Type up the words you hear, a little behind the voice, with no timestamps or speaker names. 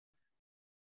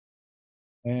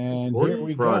And here Recording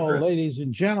we go, progress. ladies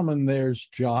and gentlemen. There's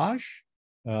Josh,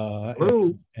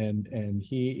 Hello. and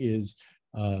he is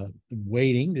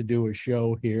waiting to do a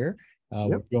show here. Yep.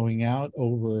 We're going out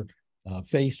over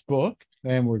Facebook,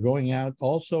 and we're going out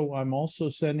also. I'm also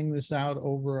sending this out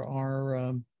over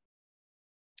our.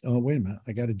 Oh, wait a minute!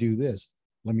 I got to do this.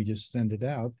 Let me just send it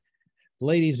out.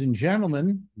 Ladies and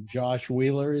gentlemen, Josh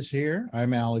Wheeler is here.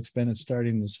 I'm Alex Bennett,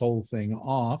 starting this whole thing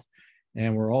off.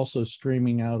 And we're also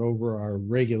streaming out over our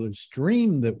regular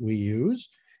stream that we use.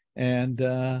 And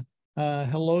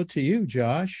hello to you,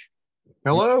 Josh.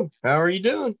 Hello. How are you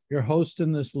doing? You're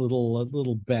hosting this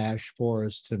little bash for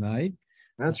us tonight.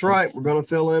 That's right. We're going to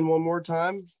fill in one more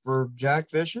time for Jack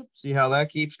Bishop. See how that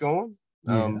keeps going.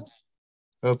 Yeah.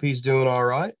 Hope he's doing all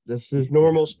right. This is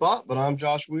normal spot, but I'm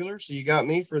Josh Wheeler. So you got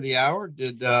me for the hour.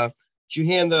 Did you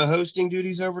hand the hosting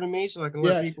duties over to me so I can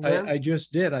let people in? I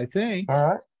just did. I think. All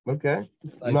right. Okay.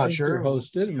 I'm not sure. You're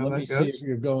hosted. See And how let that me see if goes.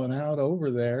 you're going out over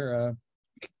there.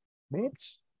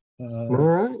 Whoops. All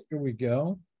right. Here we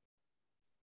go.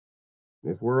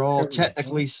 If we're all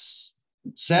technically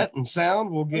set and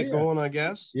sound, we'll get going, I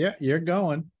guess. Yeah, you're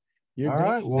going. You're all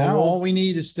going. right. Well, now all we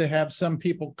need is to have some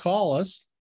people call us.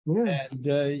 Yeah. And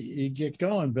you get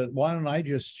going. But why don't I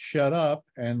just shut up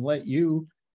and let you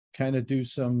kind of do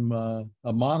some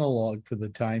a monologue for the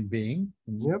time being?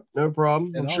 Yep, no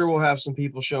problem. I'm sure we'll have some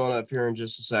people showing up here in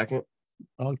just a second.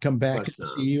 I'll come back and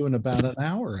see you in about an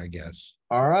hour, I guess.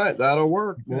 All right, that'll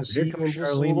work. We'll see you in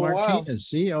just a little while.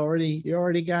 See, you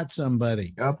already got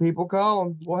somebody. Got people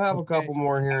calling. We'll have a couple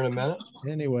more here in a minute.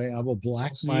 Anyway, I will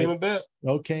block see you in a bit.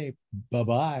 Okay,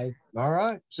 bye-bye. All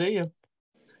right, see you.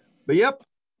 But yep,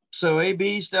 so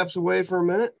AB steps away for a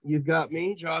minute. You've got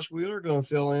me, Josh Wheeler, going to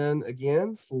fill in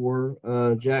again for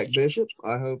Jack Bishop.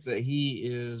 I hope that he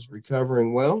is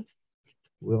recovering well.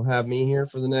 We'll have me here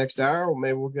for the next hour.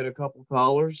 Maybe we'll get a couple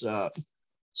callers.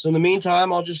 So in the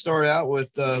meantime, I'll just start out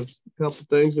with a couple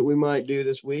things that we might do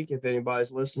this week. If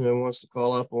anybody's listening and wants to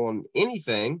call up on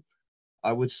anything,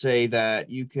 I would say that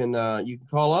you can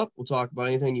call up. We'll talk about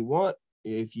anything you want.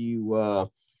 If you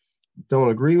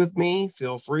don't agree with me,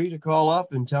 feel free to call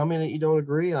up and tell me that you don't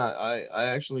agree. I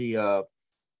actually I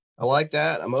like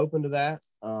that. I'm open to that.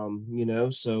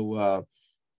 So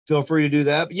feel free to do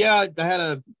that. But yeah, I had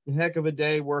a heck of a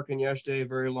day working yesterday, a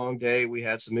very long day. We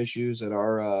had some issues at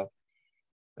our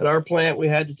plant we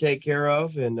had to take care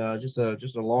of, and just a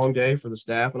long day for the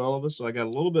staff and all of us. So I got a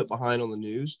little bit behind on the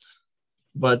news.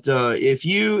 But if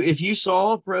you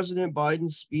saw President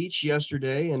Biden's speech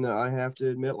yesterday, and I have to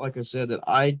admit, like I said, that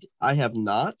I have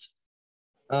not.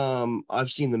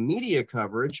 I've seen the media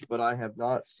coverage, but I have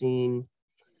not seen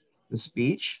the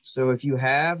speech. So if you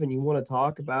have and you want to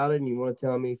talk about it and you want to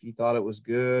tell me if you thought it was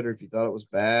good or if you thought it was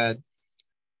bad,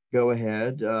 go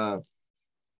ahead. I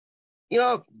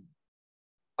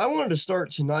wanted to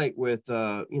start tonight with,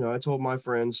 I told my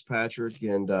friends Patrick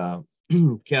and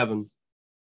Kevin,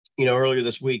 earlier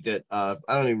this week that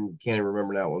can't even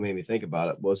remember now what made me think about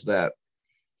it, was that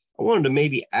I wanted to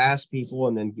maybe ask people,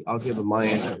 and then I'll give them my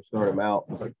answer to start them out.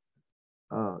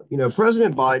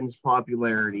 President Biden's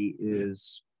popularity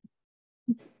is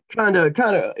kind of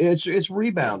it's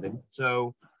rebounding.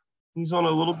 So he's on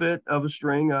a little bit of a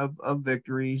string of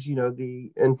victories,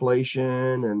 the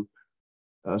inflation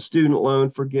and student loan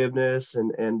forgiveness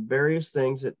and various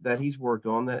things that he's worked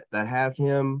on that have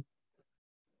him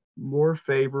more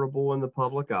favorable in the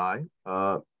public eye,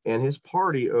 and his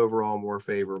party overall more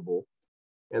favorable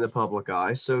in the public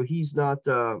eye. So he's not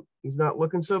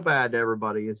looking so bad to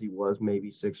everybody as he was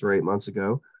maybe 6 or 8 months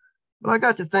ago. But I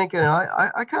got to thinking,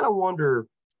 I kind of wonder,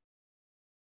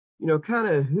 kind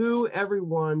of who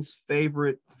everyone's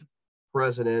favorite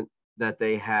president that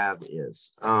they have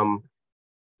is.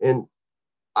 And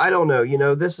I don't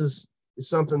know, this is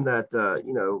something that,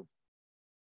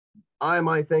 I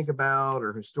might think about,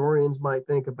 or historians might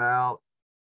think about.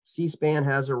 C-SPAN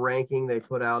has a ranking they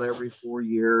put out every 4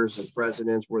 years of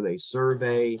presidents where they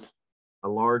survey a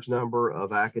large number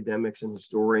of academics and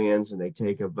historians, and they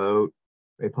take a vote.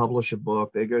 They publish a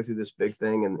book. They go through this big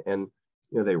thing, and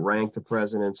they rank the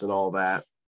presidents and all that.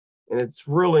 And it's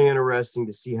really interesting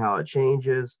to see how it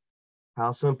changes,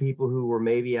 how some people who were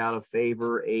maybe out of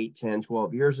favor 8, 10,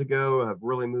 12 years ago have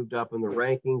really moved up in the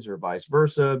rankings, or vice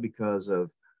versa, because of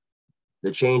the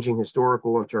changing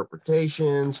historical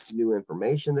interpretations, new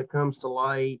information that comes to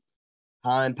light,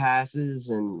 time passes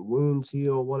and wounds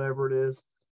heal, whatever it is.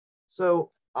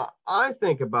 So I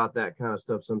think about that kind of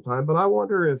stuff sometimes, but I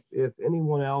wonder if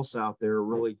anyone else out there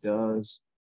really does,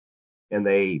 and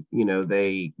they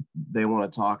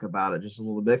want to talk about it just a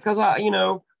little bit, because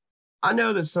I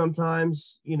know that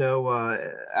sometimes,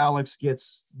 Alex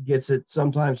gets it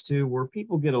sometimes too, where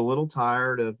people get a little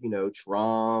tired of,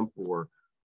 Trump or,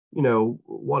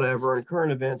 whatever, and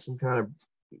current events, and kind of,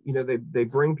 they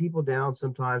bring people down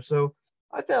sometimes. So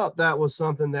I thought that was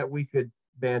something that we could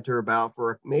banter about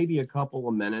for maybe a couple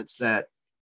of minutes, that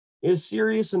is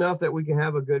serious enough that we can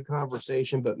have a good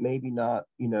conversation, but maybe not,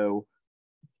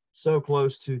 so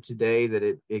close to today that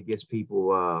it gets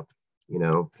people,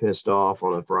 pissed off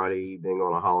on a Friday evening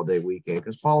on a holiday weekend,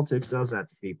 because politics does that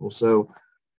to people. So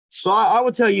I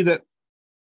would tell you that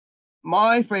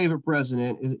my favorite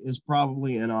president is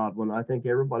probably an odd one. I think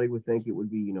everybody would think it would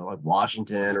be, like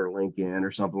Washington or Lincoln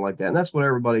or something like that. And that's what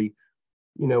everybody,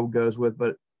 goes with.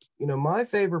 But, my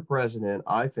favorite president,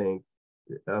 I think,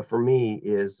 for me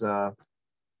is,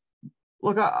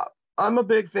 look, I'm a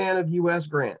big fan of U.S.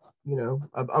 Grant.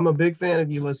 I'm a big fan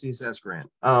of Ulysses S. Grant.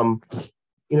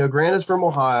 Grant is from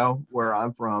Ohio, where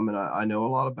I'm from, and I know a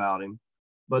lot about him,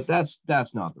 but that's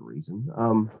not the reason.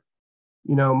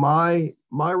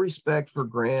 My respect for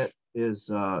Grant is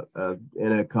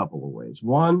in a couple of ways.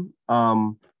 One,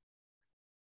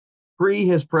 pre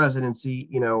his presidency,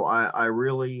 I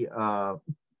really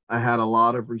I had a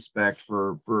lot of respect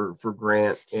for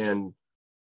Grant, and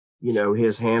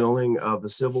his handling of the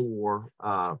Civil War.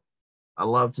 I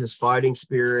loved his fighting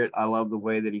spirit. I love the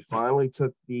way that he finally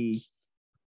took the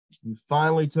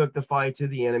fight to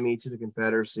the enemy, to the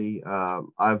Confederacy.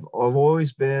 I've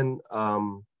always been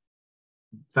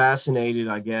fascinated,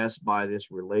 I guess, by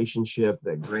this relationship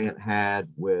that Grant had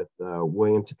with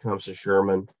William Tecumseh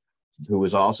Sherman, who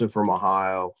was also from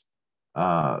Ohio,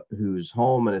 whose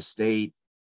home and estate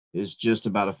is just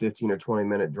about a 15 or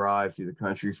 20-minute drive through the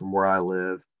country from where I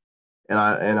live. And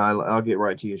I'll get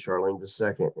right to you, Charlene, in just a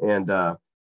second. And I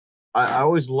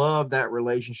always loved that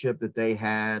relationship that they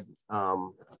had. I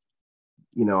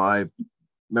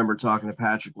remember talking to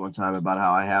Patrick one time about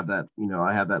how I have that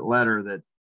letter that,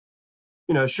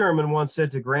 Sherman once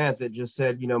said to Grant, that just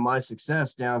said, my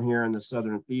success down here in the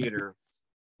Southern Theater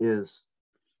is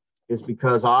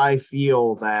because I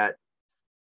feel that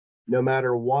no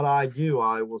matter what I do,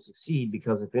 I will succeed,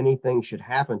 because if anything should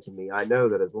happen to me, I know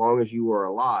that as long as you are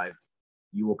alive,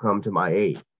 you will come to my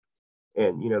aid.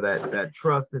 And, that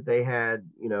trust that they had,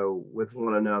 with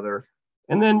one another.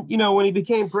 And then, when he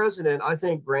became president, I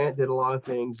think Grant did a lot of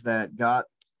things that got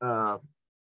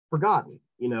forgotten.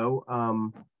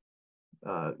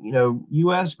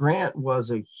 U.S. Grant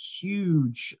was a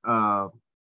huge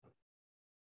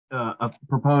a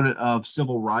proponent of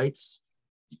civil rights.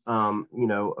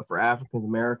 For African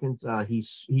Americans,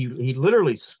 he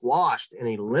literally squashed and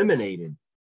eliminated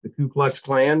the Ku Klux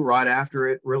Klan right after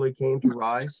it really came to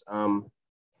rise.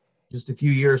 Just a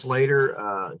few years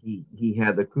later, he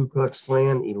had the Ku Klux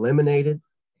Klan eliminated,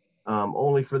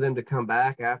 only for them to come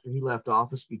back after he left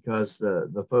office, because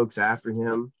the folks after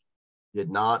him did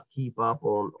not keep up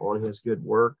on his good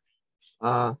work.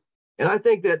 And I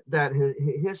think that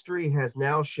history has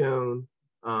now shown,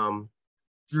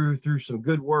 through some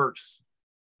good works,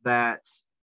 that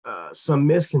some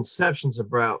misconceptions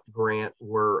about Grant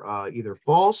were either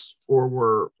false or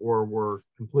were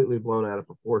completely blown out of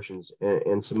proportions,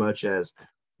 in so much as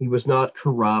he was not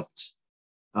corrupt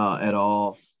at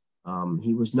all.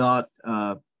 He was not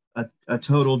a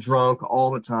total drunk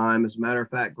all the time. As a matter of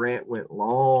fact, Grant went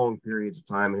long periods of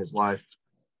time in his life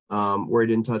where he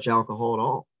didn't touch alcohol at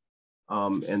all.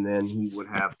 And then he would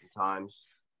have some times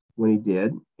when he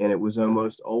did, and it was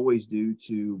almost always due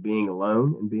to being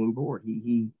alone and being bored.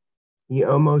 He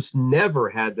almost never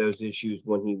had those issues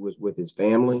when he was with his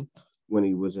family, when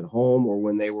he was at home, or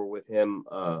when they were with him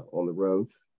on the road.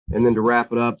 And then to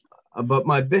wrap it up, but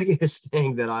my biggest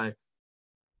thing that I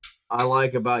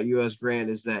like about U.S. Grant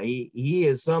is that he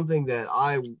is something that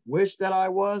I wish that I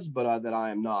was, but that I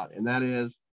am not, and that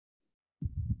is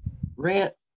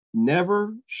Grant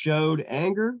never showed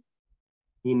anger.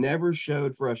 He never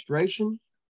showed frustration,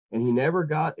 and he never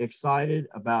got excited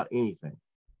about anything,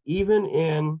 even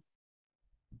in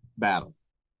battle.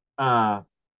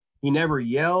 He never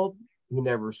yelled. He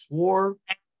never swore.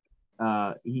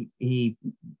 He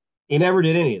never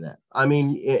did any of that. I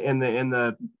mean, in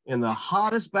the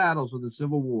hottest battles of the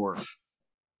Civil War,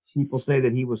 people say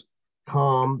that he was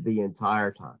calm the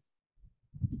entire time.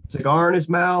 Cigar in his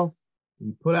mouth.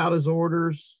 He put out his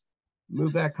orders.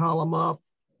 Move that column up.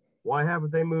 Why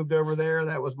haven't they moved over there?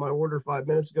 That was my order 5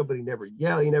 minutes ago, but he never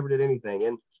yelled. He never did anything.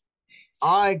 And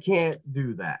I can't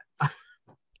do that.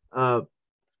 The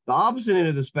opposite end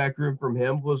of the spectrum from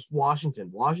him was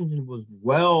Washington. Washington was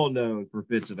well known for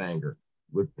fits of anger.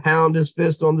 Would pound his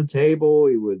fist on the table.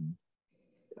 He would,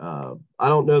 I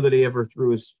don't know that he ever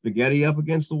threw his spaghetti up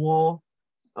against the wall,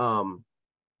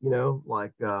 You know,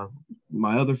 like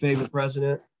my other favorite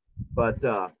president, but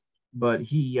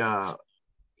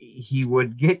he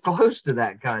would get close to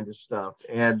that kind of stuff,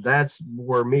 and that's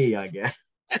more me, I guess.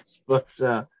 But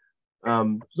so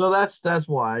that's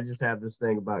why I just have this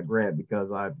thing about Grant,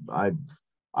 because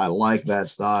I like that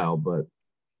style.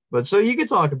 But so you can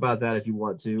talk about that if you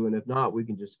want to, and if not, we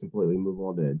can just completely move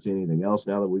on to anything else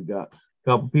now that we've got a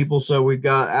couple people. So we've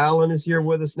got Alan is here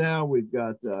with us now. We've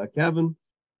got Kevin,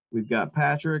 we've got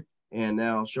Patrick, and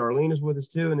now Charlene is with us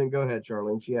too. And then go ahead,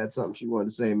 Charlene. She had something she wanted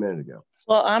to say a minute ago.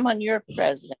 Well, I'm on your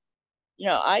president. You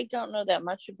know, I don't know that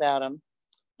much about him,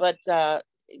 but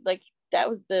like that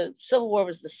was the Civil War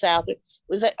was the South.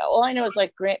 Was that all I know is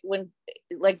like Grant when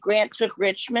like Grant took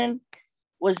Richmond?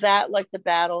 Was that like the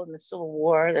battle in the Civil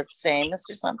War that's famous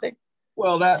or something?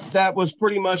 Well, that was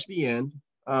pretty much the end.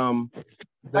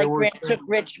 Like Grant took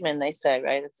Richmond, they say,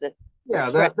 right? It's a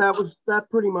yeah, that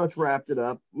pretty much wrapped it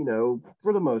up, you know,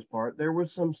 for the most part. There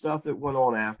was some stuff that went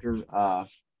on after,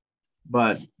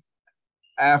 but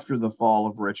after the fall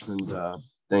of Richmond,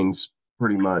 things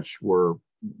pretty much were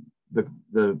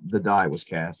the die was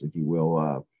cast, if you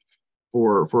will.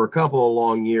 For a couple of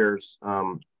long years,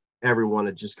 everyone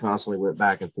had just constantly went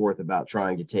back and forth about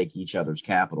trying to take each other's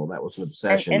capital. That was an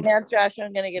obsession. And now, Josh,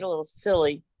 I'm going to get a little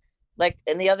silly. Like,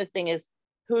 and the other thing is,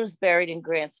 who's buried in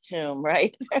Grant's tomb,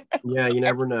 right? Yeah, you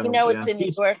never know. You know, it's in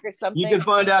New York or something. You can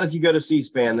find out if you go to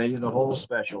C-SPAN. They did a whole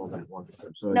special on that one.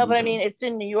 So no, but I mean, it's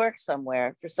in New York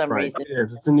somewhere for some reason. It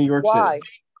is. It's in New York Why? City.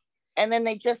 And then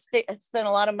they just spent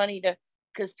a lot of money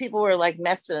because people were like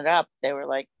messing it up. They were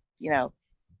like, you know,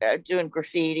 doing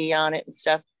graffiti on it and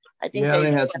stuff. I think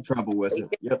they had some trouble with it.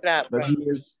 Yep. But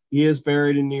he is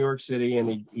buried in New York City,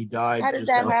 and he died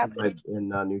just outside in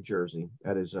New Jersey.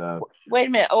 That is wait a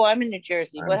minute. Oh, I'm in New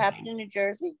Jersey. What happened in New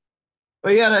Jersey?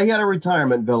 But he had a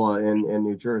retirement villa in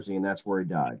New Jersey, and that's where he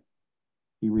died.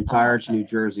 He retired to New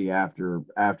Jersey after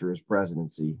his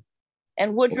presidency.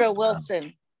 And Woodrow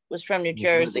Wilson was from New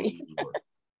Jersey.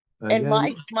 And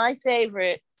my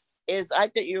favorite is, I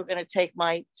thought you were going to take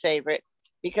my favorite,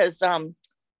 because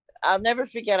I'll never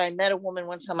forget, I met a woman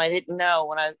one time I didn't know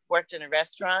when I worked in a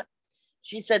restaurant.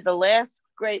 She said the last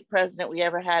great president we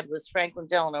ever had was Franklin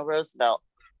Delano Roosevelt.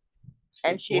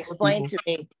 And she explained to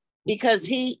me, because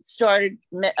he started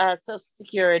Social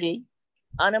Security,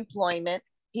 unemployment.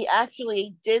 He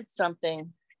actually did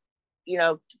something, you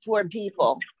know, for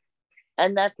people.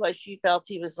 And that's why she felt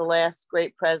he was the last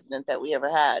great president that we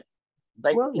ever had.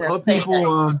 Like, well, you know,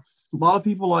 a lot of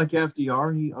people like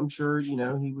FDR. I'm sure, you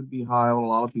know, he would be high on a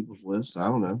lot of people's list. I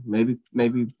don't know. Maybe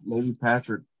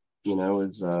Patrick, you know,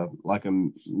 is like a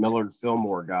Millard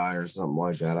Fillmore guy or something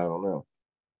like that. I don't know.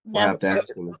 We'll have to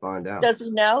ask him and find out. Does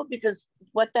he know? Because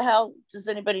what the hell does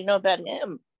anybody know about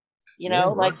him? You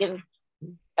know, like in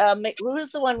who's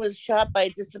the one who was shot by a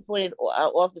disappointed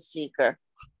office seeker?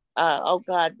 Oh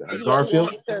God,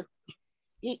 Garfield.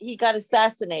 He got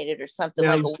assassinated or something.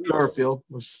 Yeah, like Garfield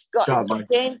was shot by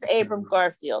James Abram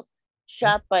Garfield,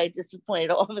 shot by a disappointed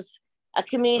office. A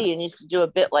comedian used to do a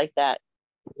bit like that.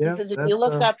 Yeah, he said, if you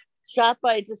look up shot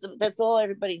by a that's all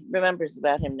everybody remembers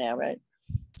about him now, right?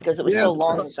 Because it was so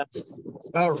long ago.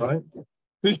 All right.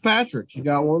 Who's Patrick? You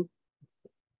got one?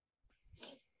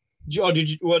 Oh,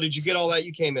 did you get all that?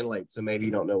 You came in late, so maybe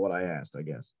you don't know what I asked, I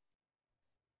guess.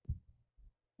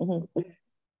 Mm-hmm.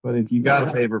 But if you got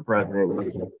a favorite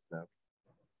president,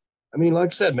 I mean, like I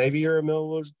said, maybe you're a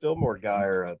Millard Fillmore guy,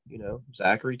 or a, you know,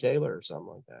 Zachary Taylor or something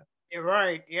like that. You're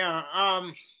right. Yeah.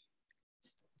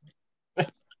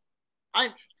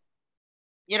 I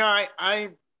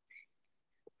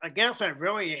guess I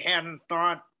really hadn't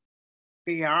thought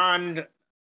beyond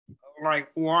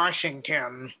like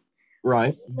Washington.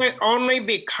 Right. Only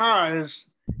because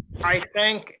I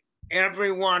think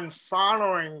everyone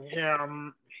following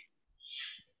him,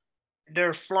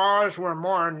 their flaws were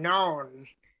more known,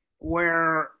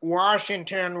 where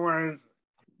Washington was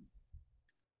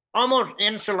almost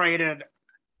insulated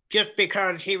just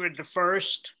because he was the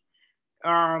first.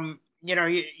 You know,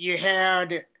 you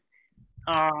had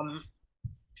Adams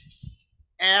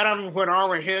with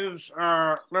all of his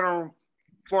little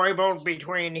foibles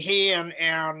between he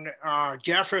and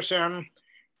Jefferson,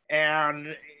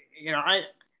 and you know,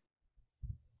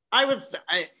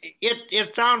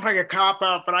 it sounds like a cop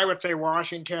out, but I would say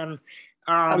Washington.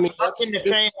 I mean, in the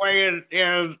same way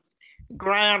as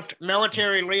Grant,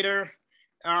 military leader,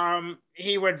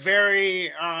 he would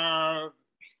very.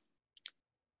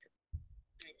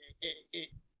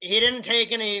 He didn't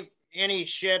take any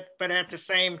shit, but at the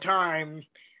same time,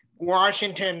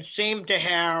 Washington seemed to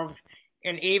have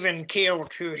an even keel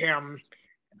to him,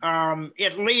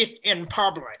 at least in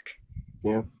public.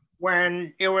 Yeah.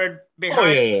 when it was Oh,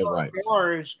 behind yeah, closed right.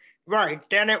 doors. Right.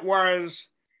 Then it was,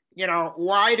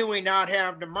 why do we not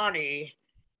have the money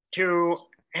to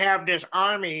have this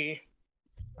army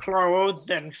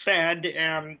clothed and fed?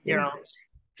 And,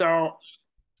 so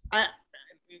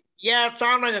it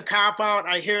sounds like a cop out.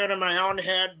 I hear it in my own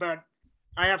head, but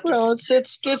I have to. Well,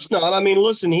 it's not. I mean,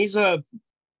 listen, he's a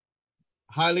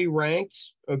highly ranked.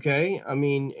 Okay. I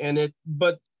mean,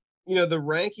 but the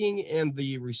ranking and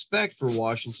the respect for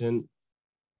Washington,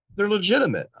 they're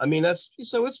legitimate. I mean,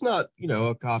 so it's not,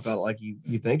 a cop out like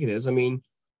you think it is. I mean,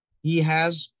 he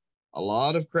has a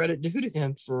lot of credit due to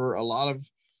him for a lot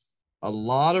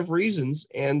of reasons.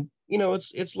 And,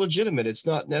 it's legitimate. It's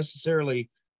not necessarily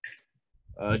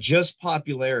just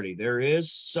popularity. There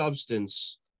is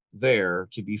substance there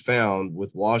to be found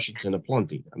with Washington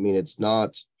aplenty. I mean, it's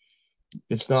not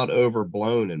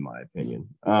overblown in my opinion.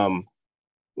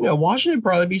 Washington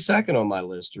probably be second on my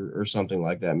list or something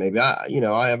like that. Maybe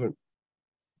I haven't,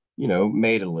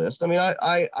 made a list. I mean,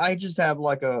 I just have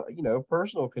like a,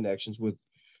 personal connections with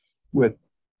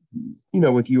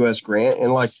U.S. Grant.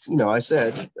 And like, I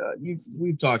said,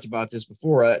 we've talked about this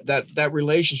before, that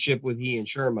relationship with he and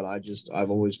Sherman,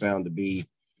 I've always found to be,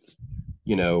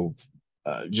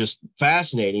 just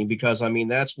fascinating, because I mean,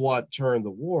 that's what turned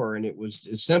the war. And it was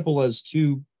as simple as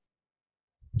two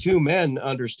men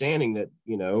understanding that,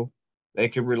 they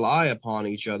could rely upon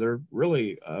each other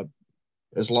really,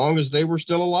 as long as they were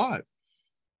still alive,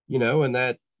 and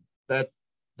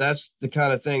that's the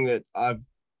kind of thing that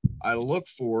I look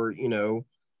for,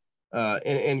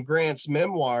 and Grant's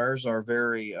memoirs are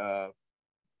they're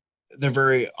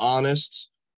very honest.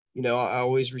 I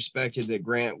always respected that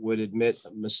Grant would admit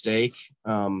a mistake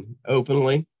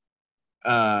openly,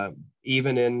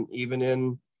 even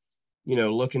in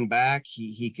looking back,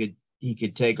 he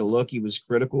could take a look. He was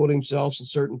critical of himself at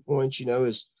certain points.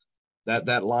 Is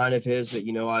that line of his that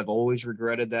I've always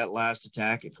regretted that last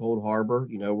attack at Cold Harbor.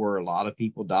 Where a lot of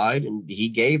people died, and he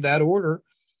gave that order,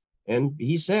 and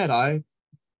he said I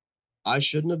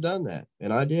shouldn't have done that,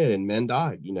 and I did, and men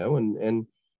died.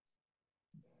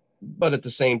 But at the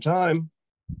same time,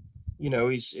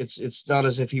 it's not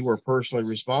as if he were personally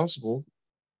responsible.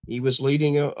 He was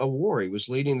leading a war. He was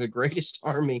leading the greatest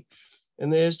army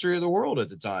in the history of the world at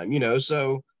the time.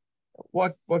 So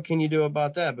what can you do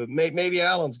about that? But maybe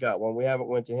Alan's got one. We haven't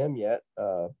went to him yet.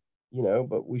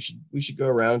 But we should go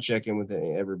around and check in with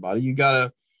everybody. You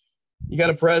got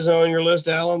a president on your list,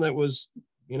 Alan, that was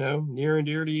near and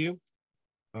dear to you?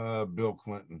 Bill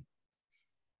Clinton.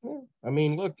 I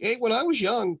mean, look, hey, when I was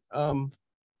young,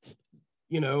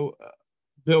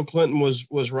 Bill Clinton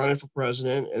was running for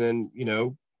president, and then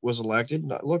was elected.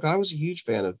 Look, I was a huge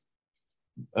fan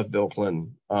of Bill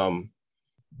Clinton. A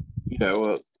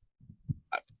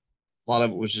lot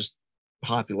of it was just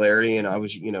popularity, and I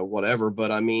was whatever.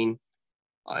 But I mean,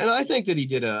 and I think that he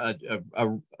did a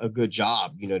good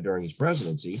job during his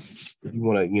presidency. If you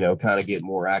want to kind of get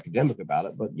more academic about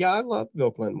it, but yeah, I loved Bill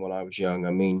Clinton when I was young.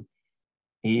 I mean,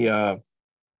 he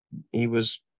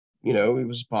was he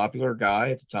was a popular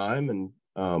guy at the time, and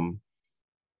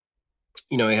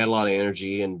he had a lot of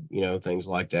energy and things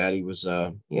like that. He was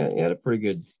he had a pretty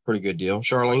good deal.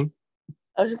 Charlene?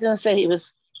 I was just gonna say he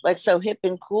was like so hip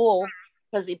and cool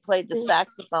because he played the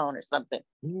saxophone or something,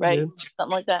 right?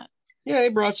 Something like that. Yeah, he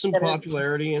brought some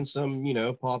popularity and some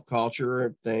pop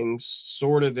culture things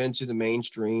sort of into the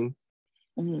mainstream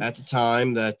at the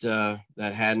time that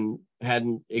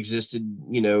hadn't existed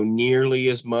nearly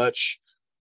as much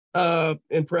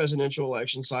in presidential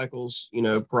election cycles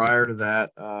prior to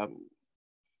that.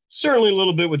 Certainly a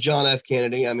little bit with John F.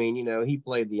 Kennedy. I mean, he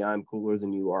played the "I'm cooler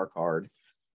than you are" card.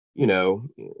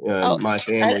 My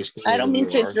family's. I don't mean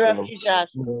to interrupt you, Josh,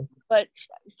 but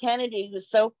Kennedy was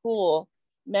so cool.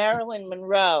 Marilyn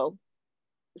Monroe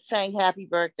sang "Happy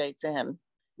Birthday" to him.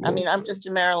 I mean, I'm just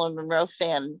a Marilyn Monroe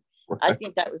fan. I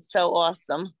think that was so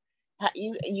awesome.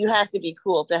 You have to be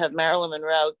cool to have Marilyn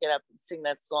Monroe get up and sing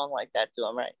that song like that to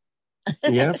him, right?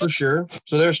 Yeah, for sure.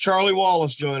 So there's Charlie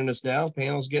Wallace joining us now.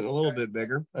 Panel's getting a little bit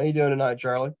bigger. How you doing tonight,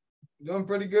 Charlie? Doing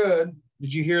pretty good.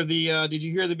 Did you hear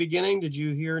the beginning? Did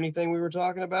you hear anything we were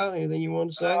talking about? Anything you wanted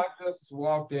to say? I just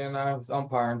walked in. I was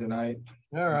umpiring tonight.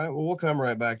 All right. Well, we'll come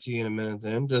right back to you in a minute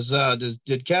then.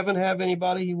 Did Kevin have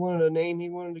anybody he wanted a name he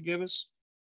wanted to give us?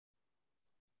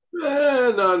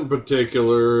 Not in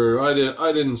particular. I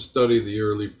didn't study the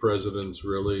early presidents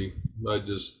really. I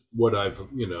just what I've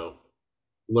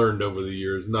learned over the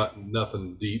years.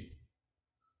 Nothing deep.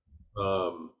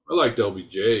 I liked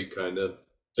LBJ kind of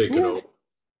taking over.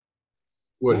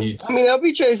 I mean,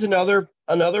 LBJ is another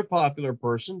popular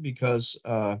person because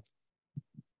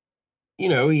you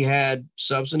know, he had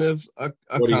substantive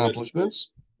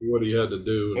accomplishments. What he had to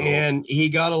do. And he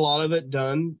got a lot of it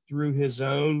done through his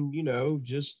own, you know,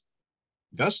 just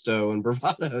gusto and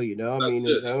bravado, you know. I mean,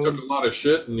 he took a lot of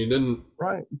shit and he didn't.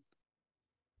 Right.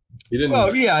 He didn't.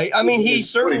 Well, yeah. I mean, he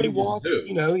certainly walked,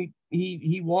 you know,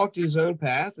 he walked his own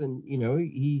path, and, you know,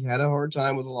 he had a hard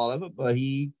time with a lot of it, but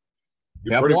he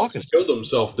kept walking. Killed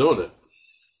himself doing it.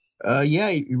 Yeah,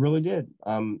 he really did.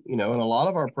 You know, and a lot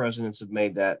of our presidents have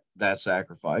made that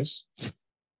sacrifice.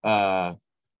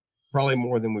 Probably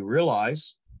more than we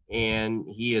realize. And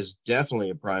he is definitely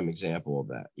a prime example of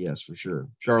that. Yes, for sure.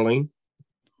 Charlene?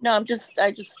 No,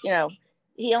 I just, you know,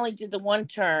 he only did the one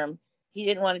term. He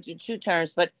didn't want to do 2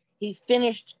 terms, but he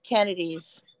finished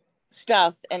Kennedy's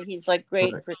stuff, and he's like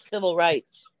great for civil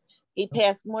rights. He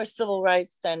passed more civil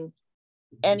rights than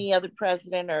any other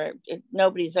president, or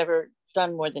nobody's ever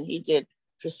done more than he did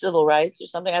for civil rights or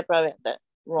something. I probably have that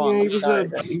wrong.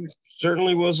 Yeah, he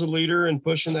certainly was a leader in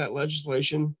pushing that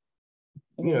legislation,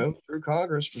 you know, through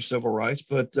Congress for civil rights.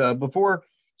 But before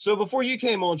you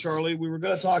came on, Charlie, we were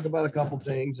going to talk about a couple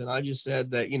things, and I just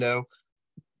said that, you know,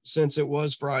 since it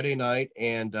was Friday night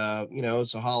and you know,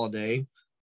 it's a holiday,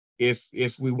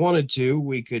 if we wanted to,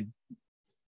 we could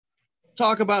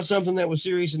talk about something that was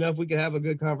serious enough. We could have a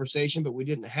good conversation, but we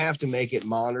didn't have to make it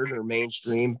modern or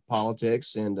mainstream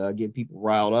politics and get people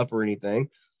riled up or anything.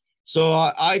 So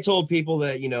I told people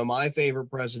that, you know, my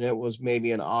favorite president was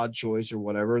maybe an odd choice or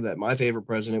whatever, that my favorite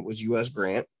president was U.S.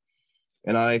 Grant.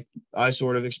 And I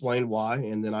sort of explained why.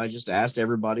 And then I just asked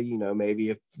everybody, you know, maybe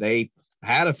if they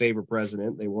had a favorite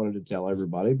president, they wanted to tell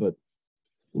everybody. But,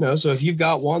 you know, so if you've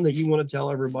got one that you want to tell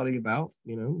everybody about,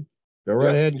 you know, go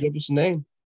right ahead and give us a name.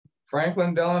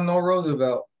 Franklin Delano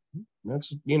Roosevelt.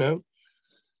 That's, you know,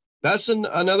 that's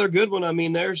another good one. I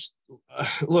mean, there's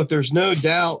no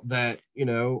doubt that, you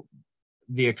know,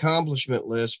 the accomplishment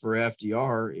list for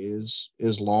FDR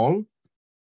is long,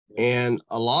 and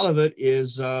a lot of it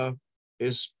is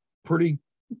pretty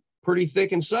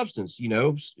thick in substance. You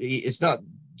know, it's not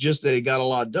just that he got a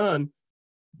lot done,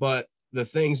 but the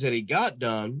things that he got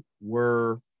done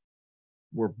were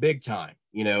big time,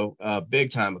 you know,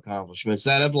 big time accomplishments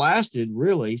that have lasted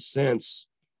really since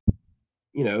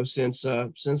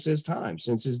his time,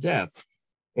 since his death.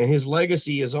 And his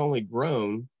legacy has only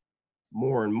grown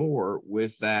more and more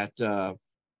with that,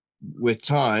 with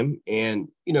time. And,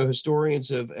 you know, historians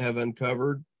have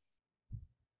uncovered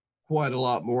quite a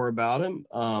lot more about him.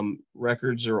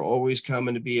 Records are always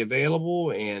coming to be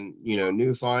available, and, you know,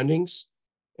 new findings.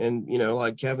 And, you know,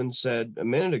 like Kevin said a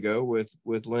minute ago with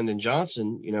Lyndon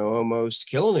Johnson, you know, almost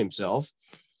killing himself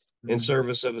in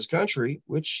service of his country,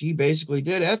 which he basically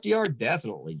did. FDR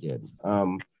definitely did,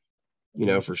 you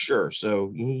know, for sure.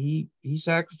 So he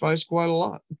sacrificed quite a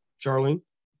lot. Charlene?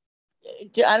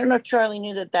 I don't know if Charlie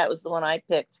knew that was the one I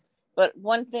picked, but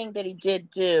one thing that he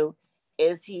did do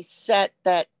is he set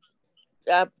that,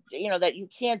 you know, that you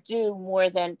can't do more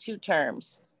than 2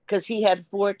 terms, because he had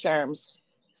 4 terms.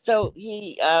 So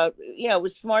he, you know,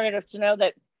 was smart enough to know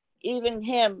that even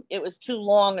him, it was too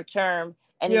long a term,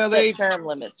 and he set term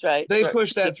limits, right? They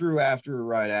pushed that through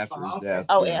right after his death.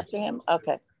 Oh, yeah. After him?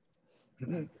 Okay.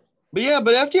 But yeah,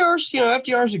 but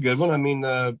FDR's a good one. I mean,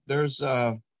 there's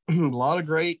a lot of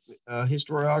great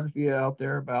historiography out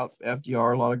there about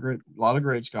FDR, a lot of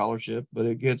great scholarship, but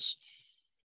it gets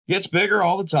bigger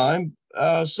all the time.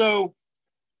 So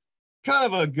kind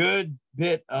of a good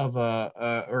bit of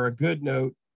or a good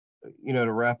note, you know,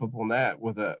 to wrap up on that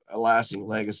with a lasting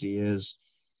legacy is,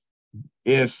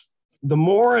 if the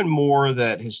more and more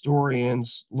that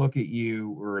historians look at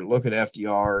you or look at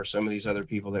FDR or some of these other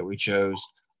people that we chose,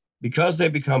 because they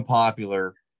become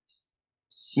popular,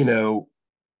 you know,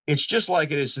 it's just like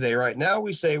it is today. Right now,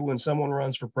 we say when someone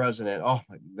runs for president, oh,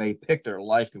 they pick their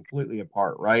life completely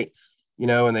apart, right? You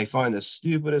know, and they find the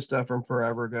stupidest stuff from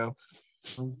forever ago.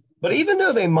 But even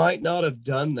though they might not have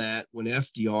done that when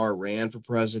FDR ran for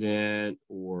president,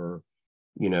 or,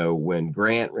 you know, when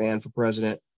Grant ran for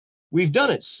president, we've done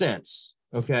it since.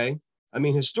 Okay. I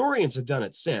mean, historians have done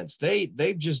it since.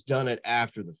 They've just done it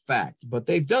after the fact, but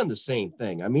they've done the same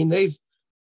thing. I mean,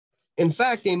 in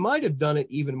fact, they might have done it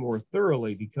even more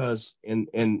thoroughly, because in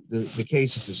the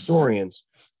case of historians,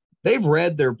 they've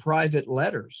read their private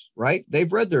letters, right?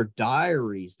 They've read their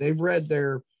diaries. They've read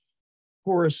their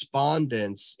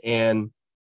correspondence, and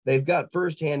they've got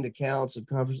firsthand accounts of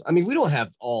conversations. I mean, we don't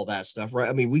have all that stuff, right?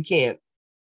 I mean,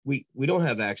 we don't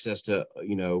have access to,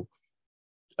 you know,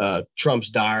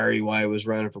 Trump's diary while he was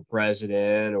running for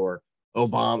president, or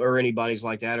Obama, or anybody's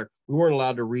like that, or we weren't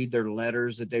allowed to read their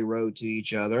letters that they wrote to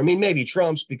each other. I mean, maybe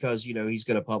Trump's, because, you know, he's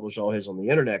going to publish all his on the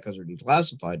internet because they're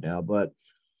declassified now. But,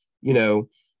 you know,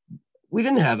 we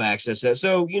didn't have access to that.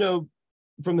 So, you know,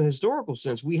 from the historical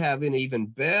sense, we have an even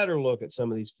better look at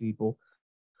some of these people.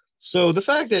 So the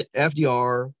fact that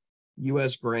FDR,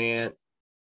 U.S. Grant,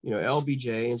 you know,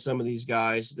 LBJ, and some of these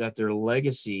guys, that their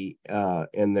legacy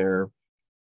and the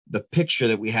picture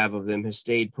that we have of them has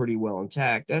stayed pretty well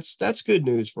intact. That's good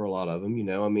news for a lot of them. You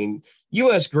know, I mean,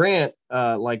 U.S. Grant,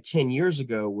 like 10 years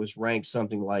ago, was ranked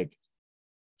something like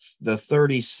the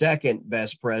 32nd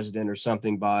best president or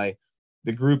something by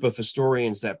the group of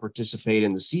historians that participate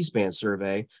in the C-SPAN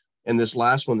survey. And this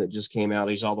last one that just came out,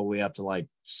 he's all the way up to like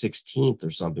 16th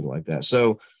or something like that.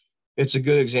 So it's a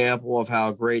good example of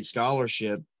how great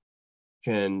scholarship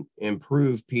can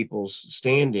improve people's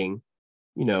standing,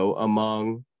 you know,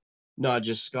 among not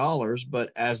just scholars,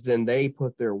 but as then they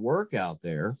put their work out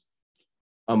there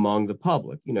among the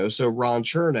public, you know. So Ron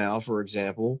Chernow, for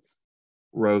example,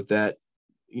 wrote that,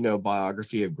 you know,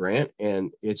 biography of Grant,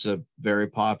 and it's a very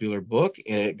popular book,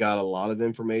 and it got a lot of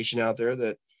information out there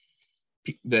that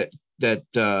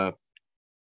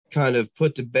kind of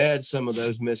put to bed some of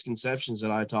those misconceptions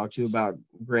that I talked to about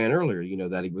Grant earlier, you know,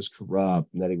 that he was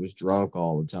corrupt and that he was drunk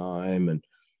all the time, and,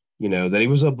 you know, that he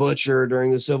was a butcher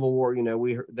during the Civil War. You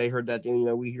know, they heard that, you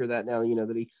know, we hear that now, you know,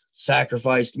 that he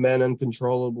sacrificed men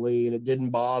uncontrollably and it didn't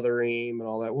bother him and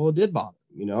all that. Well, it did bother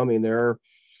him, you know. I mean,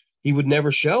 he would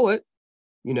never show it,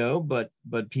 you know, but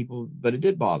it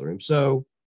did bother him. So,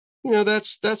 you know,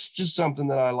 that's just something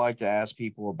that I like to ask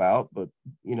people about. But,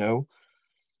 you know,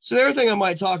 so the other thing I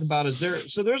might talk about is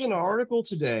there's an article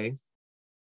today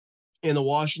in the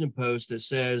Washington Post that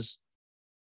says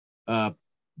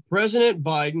President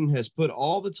Biden has put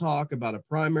all the talk about a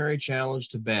primary challenge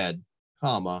to bed,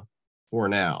 comma, for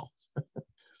now.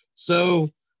 So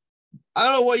I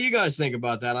don't know what you guys think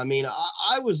about that. I mean,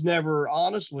 I was never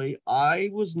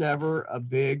a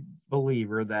big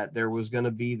believer that there was going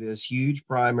to be this huge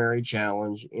primary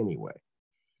challenge anyway.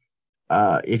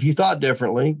 If you thought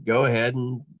differently, go ahead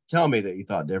and tell me that you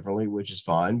thought differently, which is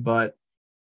fine. But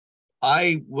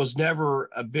I was never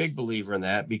a big believer in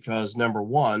that because, number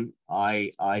one,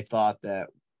 I thought that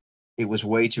it was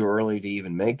way too early to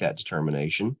even make that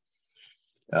determination.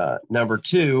 Number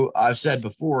two, I've said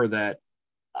before that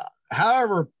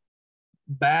however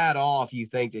bad off you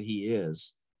think that he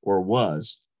is or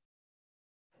was,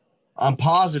 I'm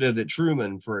positive that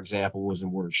Truman, for example, was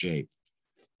in worse shape.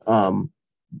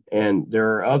 And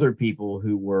there are other people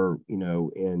who were, you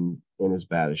know, in as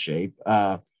bad a shape.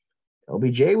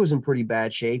 LBJ was in pretty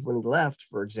bad shape when he left,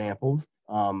 for example.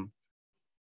 You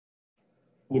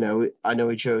know, I know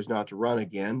he chose not to run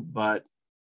again, but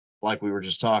like we were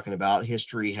just talking about,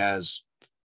 history has,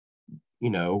 you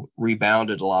know,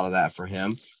 rebounded a lot of that for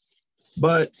him.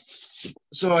 But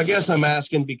so I guess I'm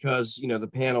asking because, you know, the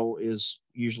panel is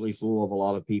usually full of a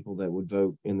lot of people that would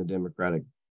vote in the Democratic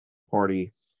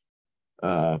Party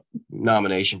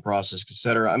nomination process, et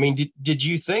cetera. I mean, did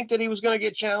you think that he was going to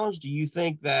get challenged? Do you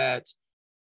think that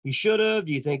he should have?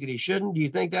 Do you think that he shouldn't? Do you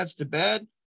think that's to bed?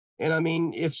 And I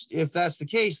mean, if that's the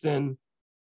case, then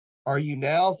are you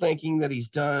now thinking that he's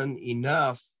done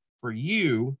enough for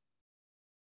you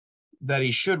that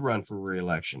he should run for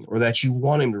re-election, or that you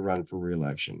want him to run for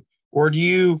re-election? Or do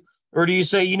you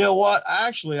say, you know what,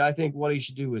 actually, I think what he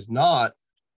should do is not,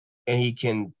 and he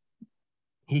can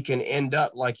end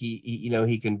up like he you know,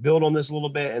 he can build on this a little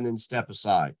bit and then step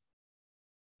aside.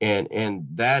 And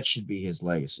that should be his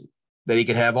legacy, that he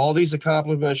can have all these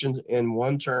accomplishments in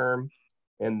one term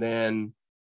and then,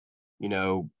 you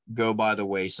know, go by the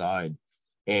wayside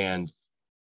and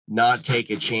not take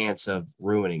a chance of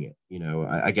ruining it. You know,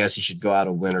 I guess he should go out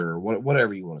a winner or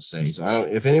whatever you want to say. So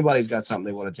if anybody's got something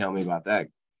they want to tell me about that,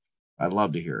 I'd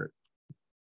love to hear it.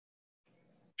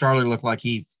 Charlie looked like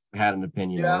he had an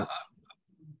opinion on it.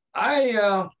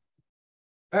 I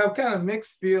have kind of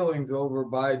mixed feelings over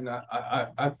Biden.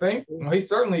 I think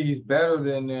he's better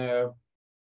than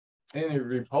any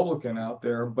Republican out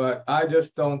there, but I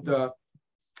just don't.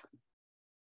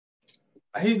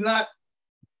 He's not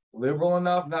liberal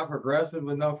enough, not progressive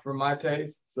enough for my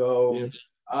taste. So yeah.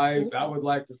 I would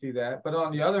like to see that. But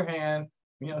on the other hand,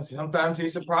 you know, sometimes he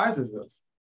surprises us,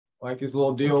 like his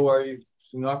little deal where he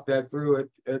snuck that through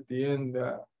at the end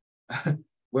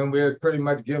when we had pretty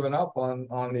much given up on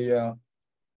the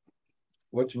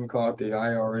the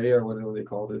IRA or whatever they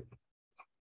called it.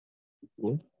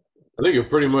 I think it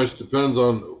pretty much depends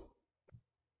on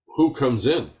who comes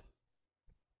in.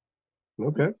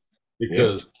 Okay.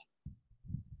 Because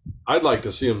I'd like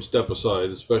to see him step aside,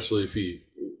 especially if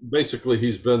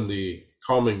he's been the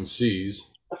calming seas.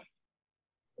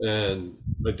 And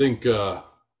I think it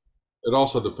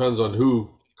also depends on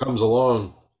who comes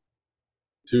along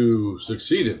to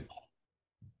succeed him.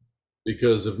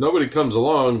 because if nobody comes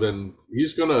along, then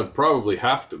he's going to probably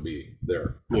have to be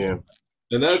there. Yeah.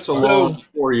 And that's a long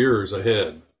 4 years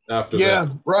ahead after that. Yeah,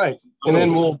 right. And then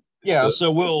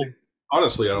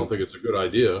honestly, I don't think it's a good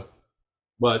idea,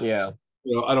 but yeah,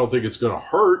 I don't think it's going to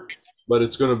hurt, but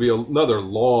it's going to be another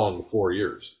long 4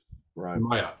 years, right. in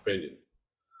my opinion.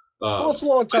 Well, it's a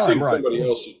long time, I think right? Somebody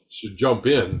else should jump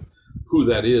in. Who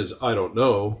that is, I don't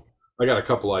know. I got a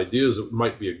couple ideas. It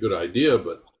might be a good idea,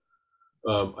 but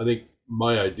I think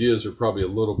my ideas are probably a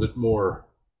little bit more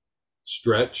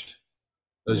stretched,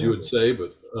 as you would say.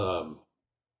 But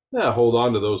hold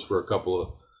on to those for a couple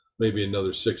of, maybe another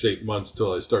 6-8 months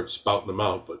till I start spouting them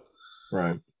out. But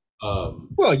right.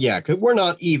 Well, yeah, because we're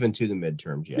not even to the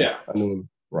midterms yet. Yeah, I mean,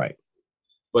 right.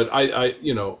 But I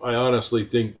honestly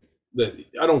think that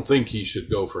I don't think he should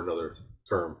go for another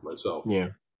term myself. Yeah.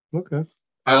 Okay.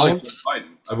 I like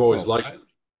Biden. I've always liked him.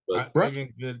 But I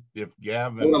think that if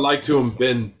Gavin, I would have liked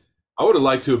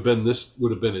to have been. This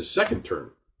would have been his second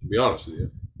term, to be honest with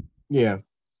you. Yeah.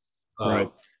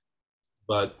 Right.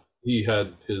 But he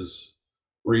had his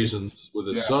reasons with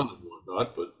his son and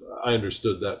whatnot. But I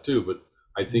understood that too. But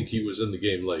I think he was in the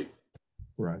game late.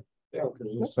 Right. Yeah.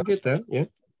 I get that. Yeah.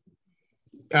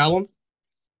 Alan?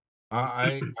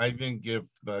 I think if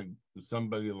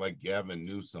somebody like Gavin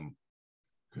Newsom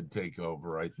could take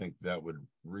over, I think that would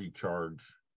recharge.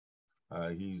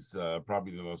 He's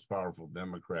probably the most powerful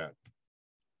Democrat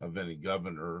of any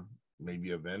governor,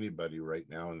 maybe of anybody right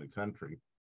now in the country.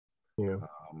 Yeah.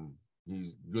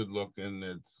 He's good looking.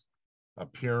 Its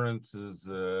appearances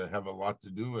have a lot to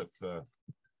do with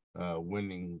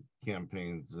winning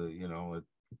campaigns,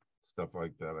 stuff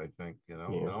like that, I think,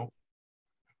 no?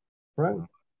 Right.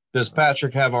 Does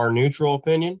Patrick have our neutral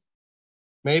opinion?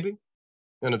 Maybe?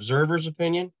 An observer's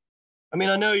opinion? I mean,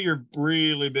 I know you're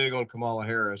really big on Kamala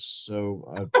Harris,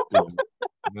 so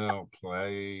no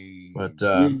play. But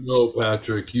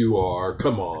Patrick, you are.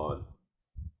 Come on.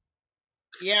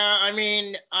 Yeah, I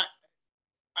mean,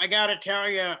 I gotta tell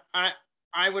you,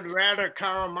 I would rather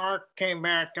Karl Marx came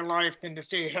back to life than to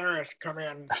see Harris come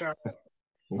in. So,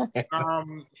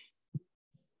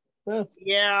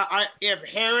 yeah, if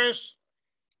Harris,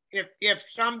 if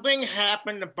something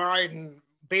happened to Biden,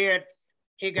 be it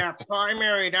he got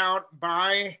primaried out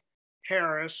by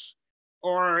Harris,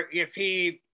 or if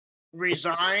he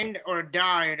resigned or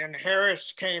died and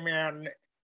Harris came in,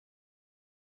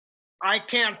 I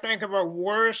can't think of a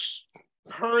worse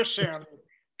person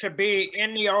to be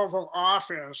in the Oval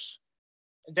Office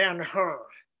than her.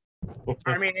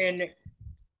 I mean,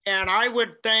 and I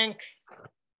would think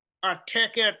a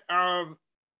ticket of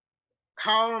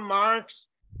Karl Marx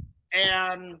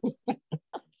and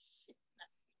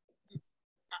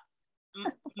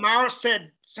Mao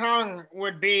Zedong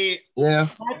would be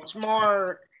much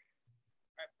more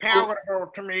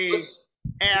palatable to me,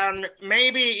 and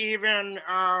maybe even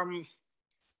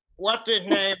what's his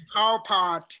name, Pol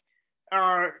Pot.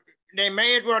 They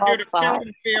may as well do the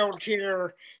killing field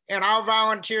here, and I'll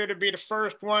volunteer to be the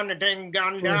first one to ding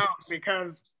gun down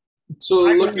because. So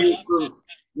looking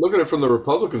at it from the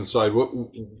Republican side, what would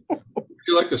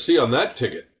you like to see on that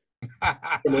ticket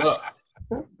coming up?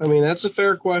 I mean, that's a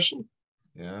fair question.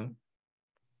 Yeah.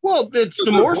 Well, it's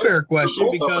the more fair question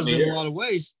because in a lot of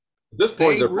ways, at this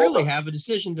point, they really have a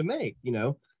decision to make.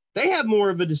 They have more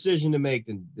of a decision to make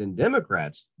than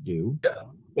Democrats do,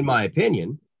 in my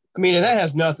opinion. I mean, and that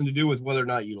has nothing to do with whether or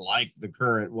not you like the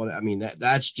current one. I mean,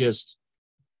 that's just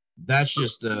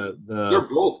the they're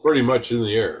both pretty much in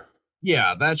the air.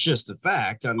 Yeah, that's just the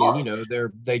fact. I mean,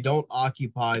 they don't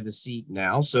occupy the seat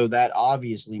now, so that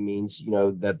obviously means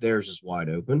that theirs is wide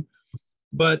open.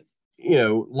 But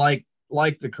like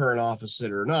the current office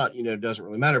sitter or not, it doesn't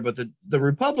really matter. But the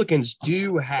Republicans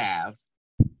do have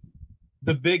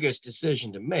the biggest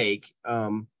decision to make,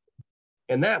 and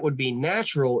that would be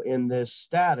natural in this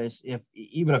status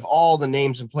even if all the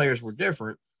names and players were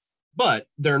different, but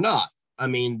they're not. I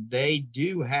mean, they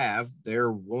do have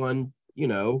their one,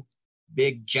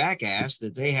 big jackass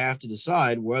that they have to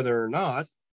decide whether or not,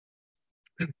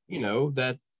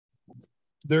 that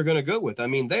they're going to go with. I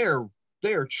mean, they are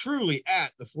truly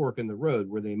at the fork in the road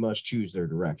where they must choose their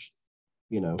direction.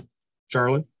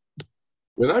 Charlie?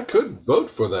 And I could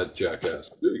vote for that jackass,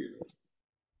 do you?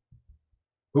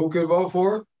 Who could vote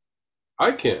for it?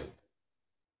 I can.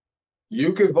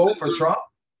 You could vote for Trump?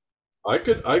 I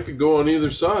could go on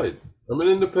either side. I'm an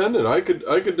independent. I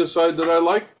could decide that I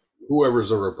like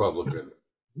whoever's a Republican.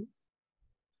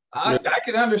 I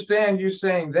can understand you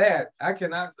saying that. I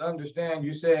cannot understand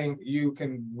you saying you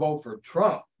can vote for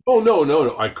Trump. Oh,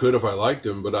 no. I could if I liked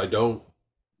him, but I don't.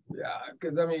 Yeah,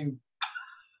 because I mean,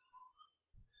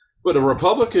 But a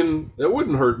Republican, it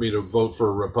wouldn't hurt me to vote for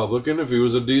a Republican if he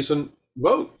was a decent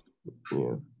vote. Yeah.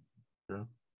 Sure.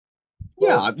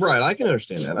 Yeah, right. I can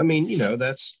understand that. I mean,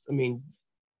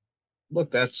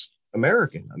 look, that's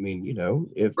American. I mean,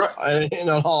 if Right. in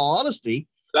all honesty,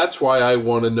 That's why I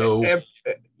want to know.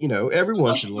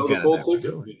 Everyone should look at it that way.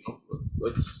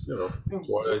 That's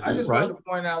why I just Right. want to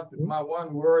point out that my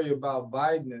one worry about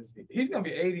Biden is he's going to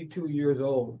be 82 years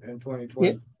old in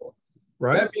 2024.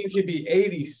 Right. That means he'd be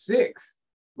 86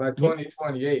 by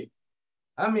 2028.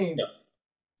 I mean,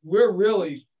 we're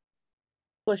really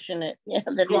Pushing it. Yeah,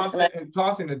 that he's gonna,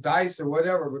 tossing the dice or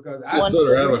whatever, because I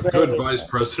better have a good vice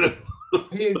president.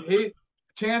 he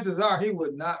chances are he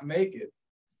would not make it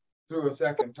through a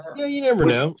second term. Yeah, you never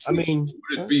know. I mean,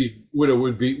 would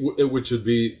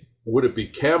it be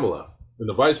Kamala in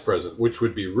the vice president, which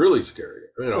would be really scary.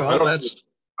 well, I don't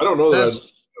know that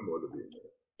Kamala to be.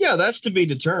 Yeah, that's to be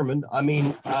determined. I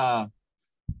mean, I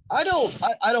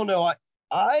don't know.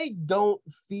 I don't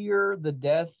fear the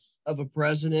death of a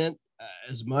president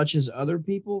as much as other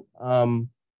people. I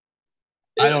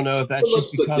don't know if that's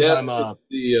just because I'm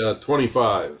the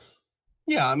 25.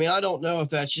 Yeah, I mean, I don't know if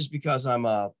that's just because I'm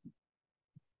a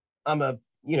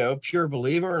pure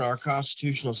believer in our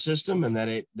constitutional system and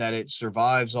that it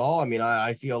survives all. I mean,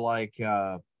 I feel like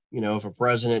if a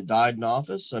president died in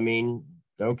office, I mean,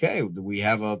 okay, we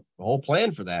have a whole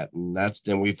plan for that, and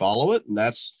then we follow it, and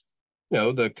that's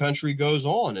the country goes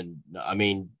on, and I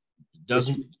mean,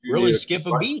 doesn't really skip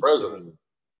a beat. President.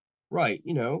 Right.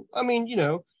 I mean,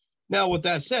 now with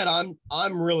that said,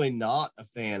 I'm really not a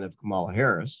fan of Kamala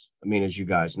Harris. I mean, as you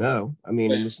guys know, I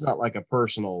mean, and it's not like a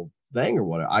personal thing or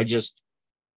whatever. Not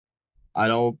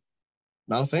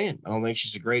a fan. I don't think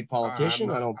she's a great politician.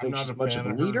 I don't think she's much of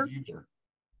a leader.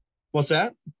 What's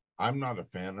that? I'm not a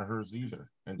fan of hers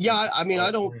either. Yeah, I mean,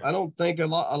 I don't think a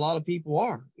lot of people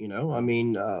are. I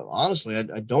mean, honestly,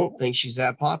 I don't think she's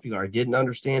that popular. I didn't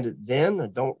understand it then. I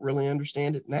don't really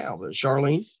understand it now. But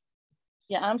Charlene?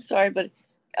 yeah, I'm sorry, but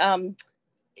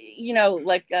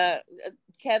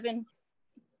Kevin,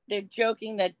 they're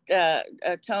joking that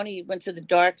Tony went to the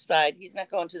dark side. He's not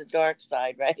going to the dark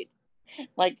side, right?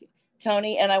 Like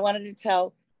Tony. And I wanted to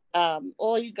tell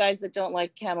all you guys that don't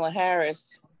like Kamala Harris,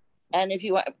 and if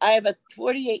you want, I have a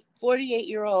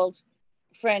 48-year-old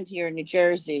friend here in New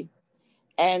Jersey,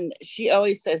 and she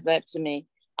always says that to me.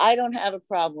 I don't have a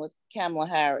problem with Kamala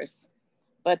Harris,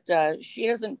 but she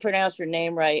doesn't pronounce her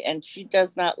name right, and she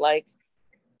does not like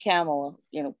Kamala.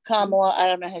 Kamala, I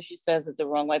don't know how she says it the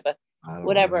wrong way, but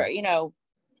whatever,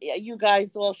 you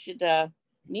guys all should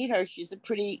meet her. She's a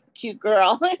pretty cute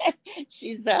girl.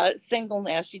 She's single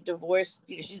now. She's divorced.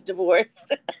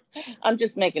 I'm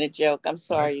just making a joke. I'm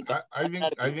sorry. You guys. I think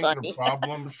the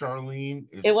problem, Charlene,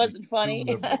 is it wasn't funny.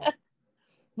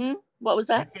 What was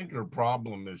that? I think her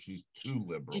problem is she's too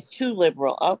liberal. She's too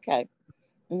liberal. Okay.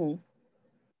 Mm-hmm.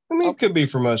 I mean, it could be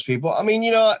for most people. I mean,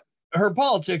 her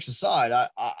politics aside,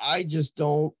 I just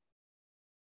don't.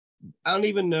 I don't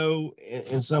even know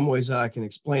in some ways how I can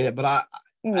explain it, but I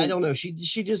don't know. She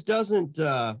just doesn't.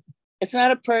 It's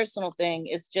not a personal thing.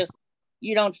 It's just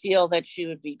you don't feel that she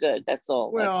would be good. That's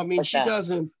all. Well, I mean, she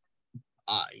doesn't.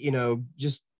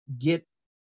 Just get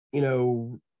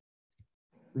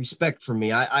respect for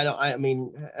me. I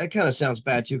mean, that kind of sounds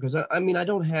bad too, because I mean, I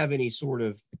don't have any sort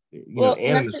of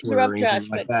animus to her or anything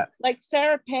like that. Like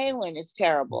Sarah Palin is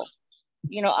terrible.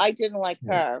 I didn't like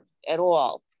her at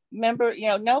all. Remember,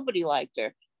 nobody liked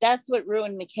her. That's what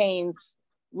ruined McCain's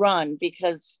run,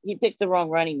 because he picked the wrong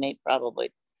running mate,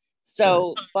 probably.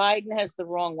 So Biden has the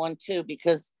wrong one too,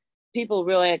 because people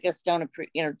really, I guess, don't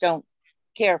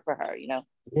care for her.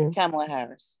 Kamala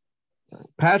Harris.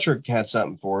 Patrick had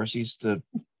something for us. He's the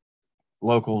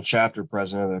local chapter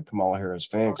president of the Kamala Harris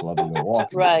fan club in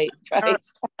Milwaukee. Right.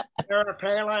 Sarah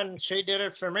Palin, she did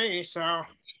it for me, so.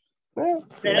 Well,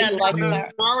 we're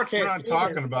not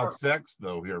talking about sex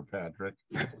though here, Patrick.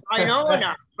 I know we're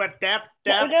not, but that.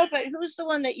 No, but who's the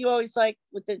one that you always liked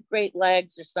with the great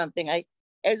legs or something? It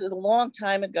was a long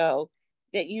time ago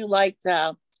that you liked.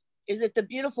 Is it the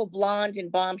beautiful blonde in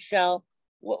Bombshell?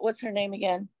 What's her name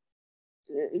again?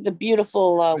 The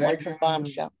beautiful one from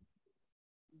Bombshell.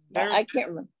 I can't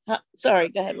remember. Sorry,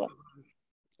 go ahead.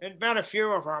 There's been a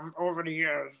few of them over the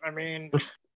years. I mean.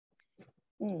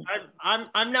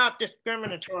 I'm not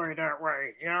discriminatory that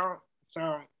way,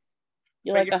 So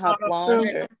you like a hot blonde?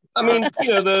 Or? I mean,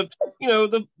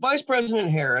 the Vice President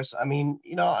Harris. I mean,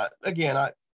 again,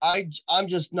 I'm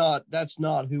just not. That's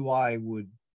not who I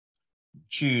would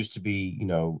choose to be.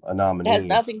 A nominee. It has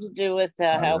nothing to do with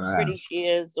how pretty she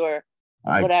is or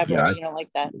whatever. Like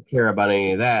that. I don't care about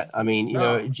any of that. I mean,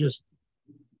 it just.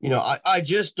 you know, I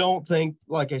just don't think,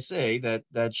 like I say,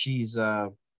 that she's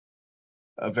a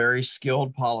very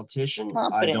skilled politician. I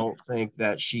Competent. don't think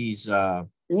that she's Not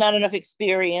enough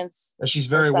experience. that she's or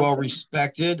very well something.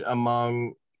 respected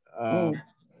among Mm.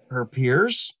 her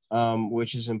peers,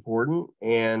 which is important.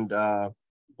 And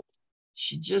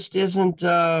she just isn't, you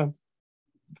know,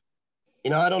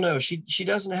 I don't know. She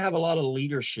doesn't have a lot of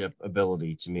leadership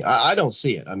ability to me. I don't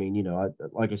see it. I mean, you know,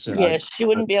 like I said, Yeah, she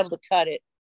wouldn't be able to cut it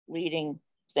leading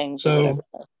things or whatever.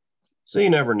 so you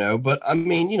never know. But I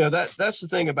mean, you know, that's the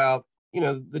thing about, you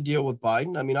know, the deal with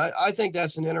Biden. I mean, I think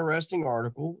that's an interesting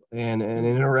article and an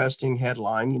interesting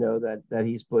headline, you know, that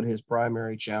he's put his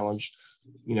primary challenge,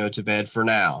 you know, to bed for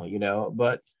now, you know.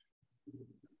 But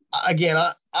again,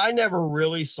 I never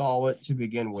really saw it to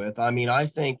begin with. I mean, I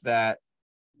think that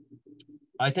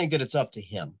it's up to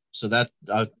him. So that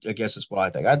I guess is what I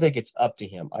think. I think it's up to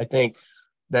him. I think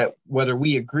that whether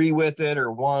we agree with it or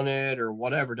want it or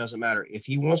whatever, doesn't matter. If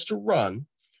he wants to run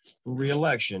for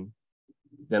re-election,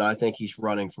 then I think he's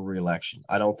running for re-election.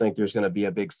 I don't think there's going to be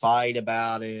a big fight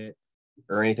about it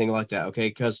or anything like that. Okay.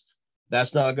 Because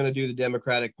that's not going to do the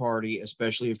Democratic Party,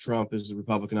 especially if Trump is the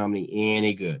Republican nominee,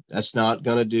 any good. That's not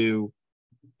going to do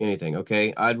anything.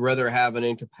 Okay. I'd rather have an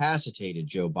incapacitated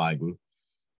Joe Biden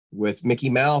with Mickey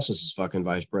Mouse as his fucking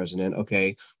vice president,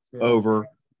 okay, over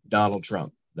Donald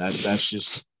Trump. That's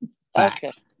just fact.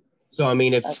 Okay. So I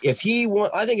mean, if he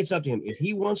want, I think it's up to him. If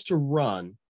he wants to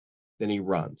run, then he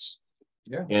runs.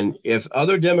 Yeah. And if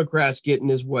other Democrats get in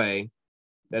his way,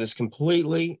 that is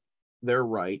completely their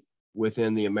right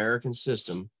within the American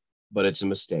system, but it's a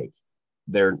mistake.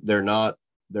 They're not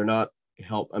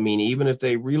help. I mean, even if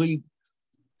they really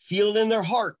feel it in their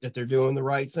heart that they're doing the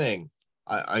right thing,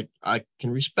 I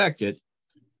can respect it,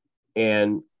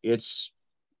 and it's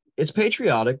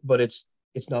patriotic, but it's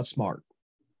not smart.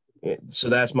 So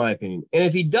that's my opinion. And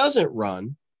if he doesn't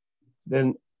run,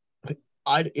 then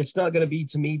it's not going to be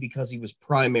to me because he was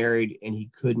primaried and he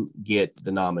couldn't get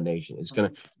the nomination. It's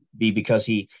going to be because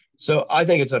so I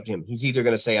think it's up to him. He's either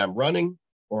going to say I'm running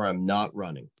or I'm not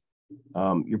running.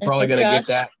 You're probably going to get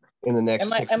that in the next 6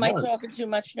 months. Am I talking too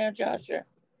much now, Josh?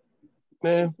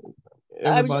 Man,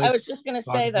 I was just going to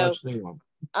say though,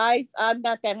 I'm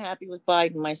not that happy with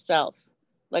Biden myself.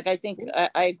 Like, I think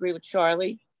I agree with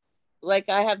Charlie. Like,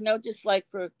 I have no dislike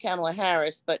for Kamala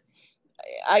Harris, but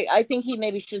I think he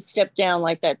maybe should step down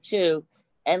like that too,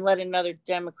 and let another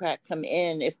Democrat come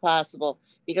in if possible.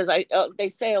 Because they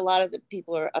say a lot of the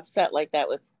people are upset like that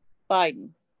with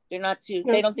Biden. They're not too.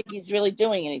 Yeah. They don't think he's really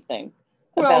doing anything.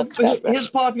 Well, his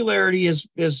popularity is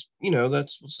you know,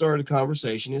 that's what started the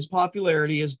conversation. His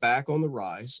popularity is back on the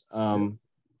rise.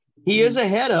 He is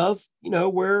ahead of, you know,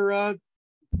 where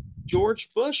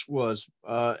George Bush was,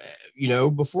 you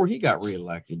know, before he got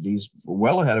reelected. He's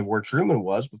well ahead of where Truman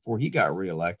was before he got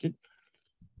reelected.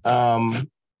 I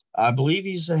believe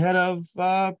he's ahead of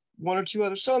one or two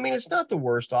others. So, I mean, it's not the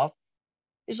worst off.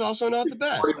 It's also not the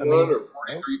best. 41 or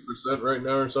 43% right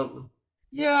now or something.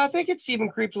 Yeah, I think it's even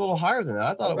creeped a little higher than that.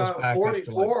 I thought it was back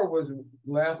 44 was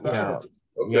last time.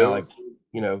 Yeah, like,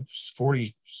 you know,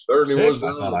 46 I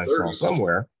thought I saw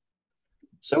somewhere.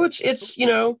 So it's you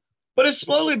know, but it's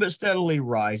slowly but steadily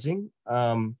rising.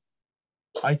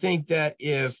 I think that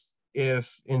if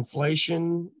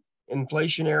inflationary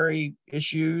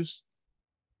issues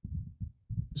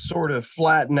sort of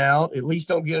flatten out, at least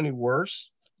don't get any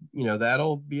worse, you know,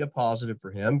 that'll be a positive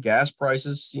for him. Gas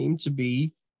prices seem to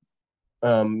be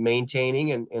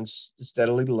maintaining and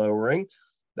steadily lowering.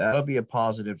 That'll be a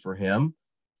positive for him.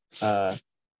 There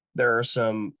are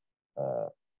some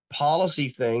policy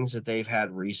things that they've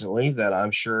had recently that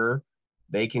I'm sure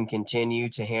they can continue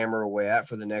to hammer away at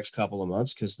for the next couple of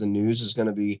months, because the news is going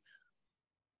to be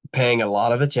paying a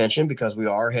lot of attention, because we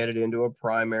are headed into a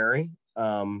primary.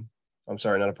 I'm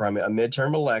sorry, not a primary, a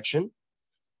midterm election.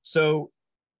 So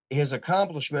his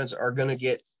accomplishments are going to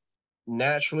get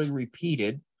naturally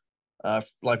repeated,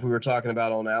 like we were talking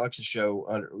about on Alex's show,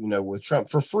 you know, with Trump,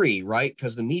 for free, right?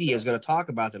 Because the media is going to talk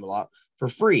about them a lot for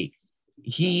free.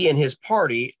 He and his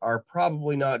party are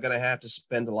probably not going to have to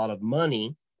spend a lot of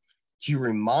money to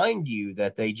remind you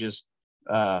that they just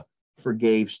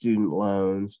forgave student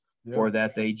loans, or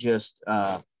that they just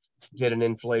did an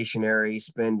inflationary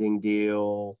spending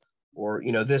deal, or,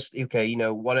 you know, this, okay, you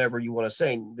know, whatever you want to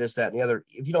say, this, that, and the other.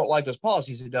 If you don't like those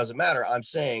policies, it doesn't matter. I'm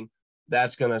saying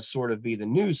that's going to sort of be the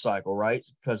news cycle, right?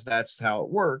 Because that's how it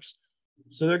works.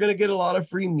 So they're going to get a lot of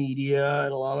free media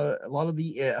and a lot of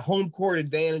the home court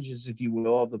advantages, if you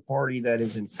will, of the party that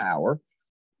is in power.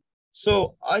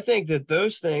 So I think that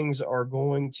those things are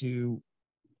going to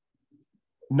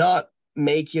not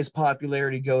make his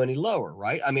popularity go any lower,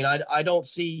 right? I mean, I don't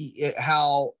see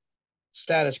how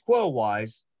status quo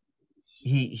wise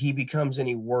he becomes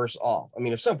any worse off. I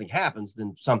mean, if something happens,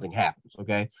 then something happens.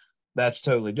 Okay, that's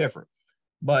totally different.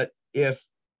 But if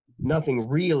nothing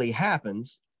really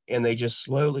happens and they just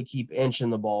slowly keep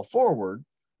inching the ball forward,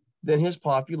 then his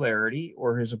popularity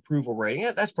or his approval rating,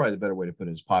 that's probably the better way to put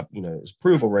it, his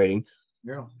approval rating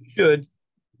should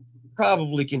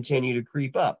probably continue to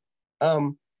creep up.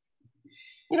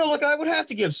 Look, I would have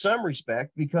to give some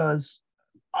respect, because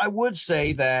I would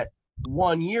say that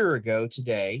 1 year ago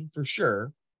today, for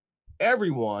sure,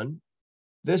 everyone,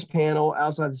 this panel,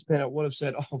 outside this panel, would have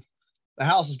said, oh, the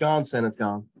House is gone, Senate's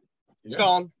gone. It's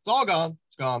gone. It's all gone.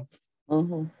 It's gone.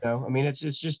 I mean, it's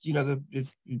just,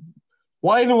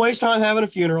 why even waste time having a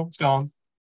funeral? It's gone.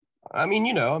 I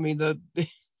mean, that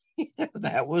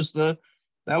was the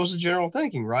general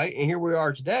thinking, right? And here we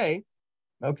are today.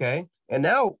 Okay. And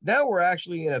now we're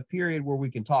actually in a period where we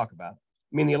can talk about it.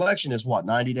 I mean, the election is what,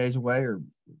 90 days away, or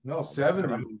no,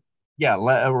 70? Yeah.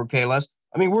 Okay. Less.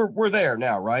 I mean, we're there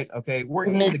now, right? Okay. We're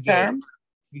in the game.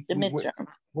 The midterm.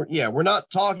 We're not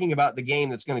talking about the game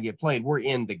that's going to get played. We're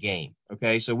in the game.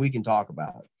 Okay. So we can talk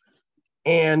about it.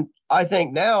 And I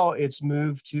think now it's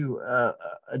moved to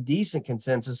a decent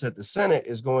consensus that the Senate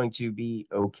is going to be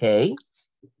okay.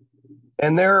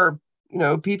 And there are,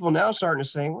 people now starting to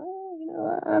say, well,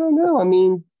 I don't know. I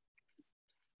mean,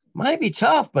 might be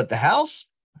tough, but the House,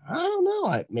 I don't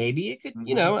know. Maybe it could,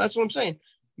 that's what I'm saying.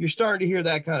 You're starting to hear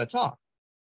that kind of talk.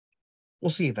 We'll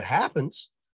see if it happens,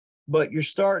 but you're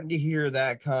starting to hear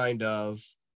that kind of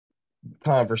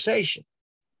conversation.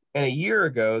 And a year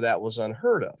ago, that was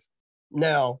unheard of.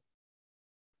 Now,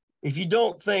 if you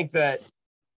don't think that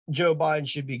Joe Biden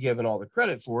should be given all the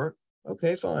credit for it,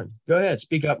 okay, fine. Go ahead,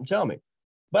 speak up and tell me.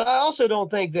 But I also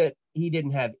don't think that he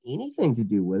didn't have anything to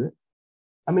do with it.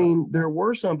 I mean, there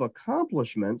were some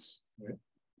accomplishments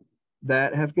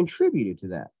that have contributed to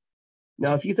that.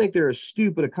 Now, if you think they're a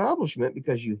stupid accomplishment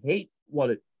because you hate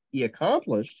what he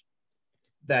accomplished,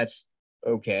 that's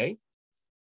okay.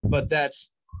 But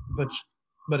it's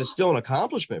still an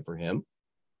accomplishment for him.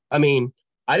 I mean,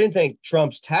 I didn't think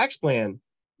Trump's tax plan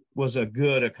was a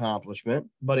good accomplishment,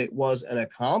 but it was an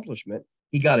accomplishment.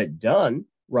 He got it done,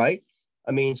 right?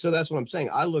 I mean, so that's what I'm saying.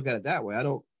 I look at it that way. I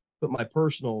don't put my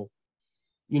personal,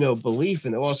 belief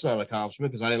in it. Well, it's not an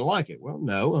accomplishment because I didn't like it. Well,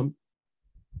 no,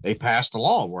 they passed the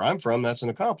law where I'm from. That's an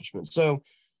accomplishment. So,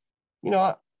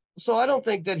 so I don't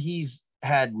think that he's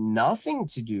had nothing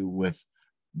to do with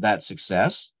that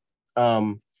success.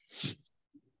 In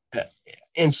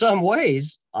some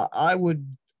ways, I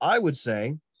would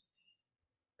say,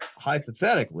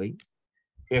 hypothetically,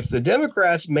 if the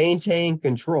Democrats maintain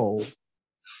control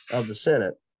of the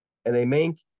Senate and they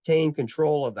maintain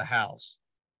control of the House,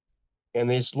 and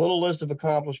this little list of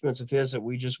accomplishments of his that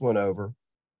we just went over,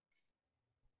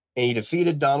 and he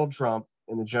defeated Donald Trump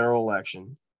in the general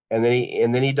election, and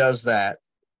then he does that,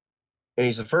 and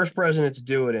he's the first president to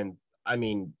do it in, I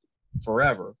mean,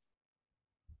 forever.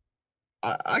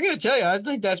 I got to tell you, I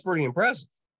think that's pretty impressive.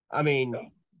 I mean,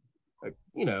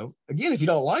 again, if you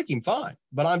don't like him, fine.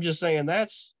 But I'm just saying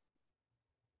that's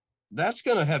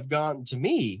going to have gone, to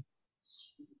me,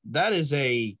 that is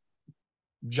a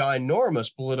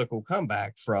ginormous political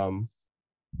comeback from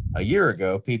a year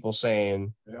ago. People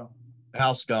saying,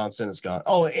 House gone, Senate's gone.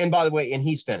 Oh, and by the way, and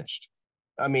he's finished.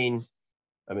 I mean,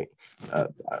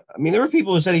 there were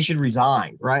people who said he should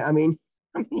resign, right? I mean,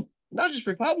 not just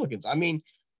Republicans. I mean,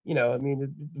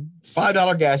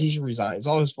 $5 gas, he should resign. It's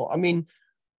all his fault. I mean,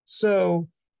 so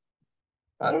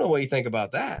I don't know what you think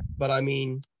about that, but I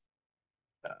mean,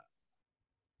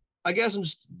 I guess I'm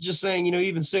just saying,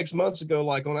 even 6 months ago,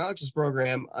 like on Alex's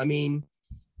program, I mean,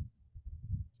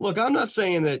 look, I'm not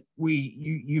saying that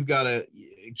you've got to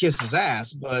kiss his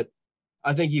ass, but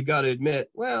I think you've got to admit,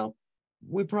 well,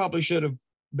 we probably should have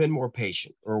been more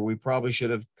patient, or we probably should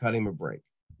have cut him a break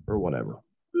or whatever.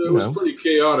 It was pretty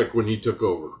chaotic when he took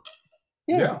over.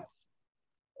 Yeah.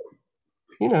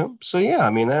 So yeah, I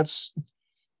mean, that's,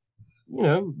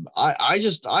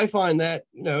 I find that,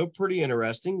 pretty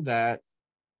interesting, that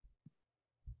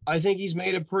I think he's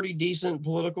made a pretty decent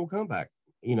political comeback.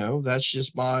 That's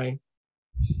just my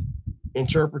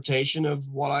interpretation of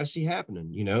what I see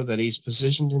happening, that he's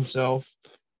positioned himself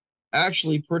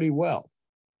actually pretty well,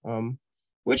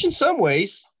 which in some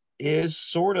ways is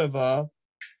sort of a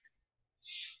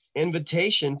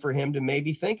invitation for him to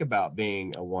maybe think about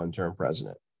being a one-term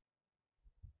president.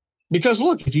 Because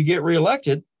look, if you get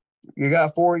reelected, you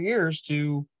got 4 years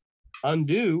to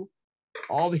undo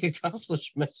all the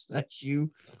accomplishments that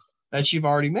you've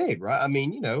already made, right? I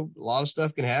mean, a lot of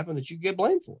stuff can happen that you get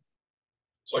blamed for.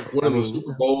 It's like winning the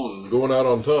Super Bowl and going out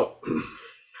on top.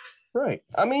 Right.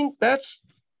 I mean,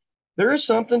 there is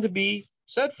something to be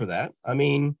said for that. I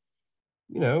mean,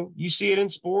 you know, you see it in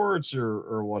sports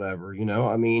or whatever, you know,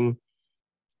 I mean,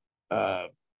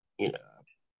 you know,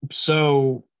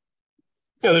 so,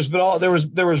 you know, there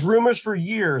was rumors for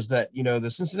years that, you know,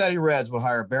 the Cincinnati Reds would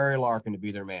hire Barry Larkin to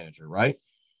be their manager. Right.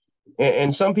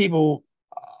 And some people,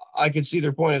 I could see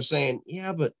their point of saying,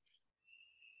 yeah, but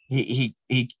he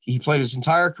played his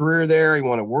entire career there. He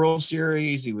won a World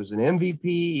Series. He was an MVP.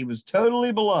 He was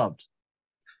totally beloved.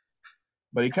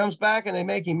 But he comes back and they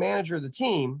make him manager of the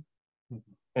team.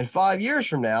 And 5 years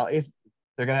from now, if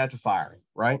they're going to have to fire him,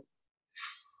 right?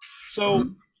 So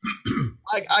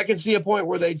I can see a point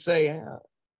where they'd say, yeah,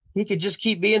 he could just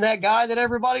keep being that guy that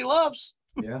everybody loves.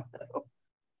 Yeah.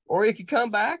 Or he could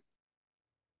come back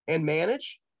and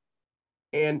manage.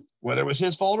 And whether it was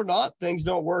his fault or not, things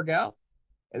don't work out.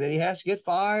 And then he has to get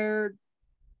fired.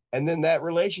 And then that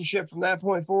relationship from that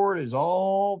point forward is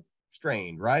all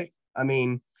strained, right? I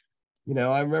mean, you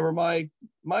know, I remember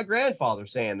my grandfather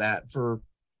saying that for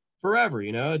forever,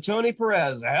 you know, Tony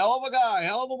Perez, a hell of a guy,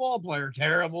 hell of a ball player,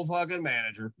 terrible fucking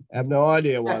manager. I have no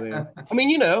idea why they, I mean,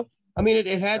 you know, I mean, it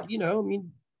had, you know, I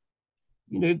mean,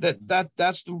 you know,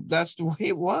 that's the way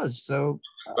it was. So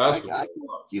I can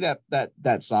see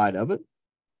that side of it,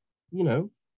 you know.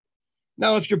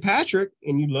 Now, if you're Patrick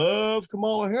and you love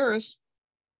Kamala Harris,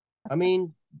 I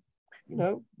mean, you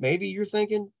know, maybe you're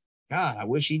thinking, God, I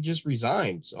wish he just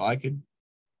resigned so I could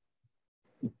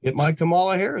get my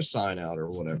Kamala Harris sign out or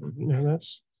whatever. You know,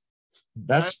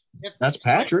 that's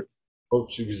Patrick. Hope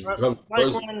she was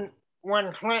like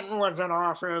when Clinton was in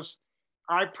office,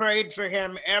 I prayed for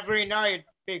him every night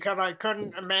because I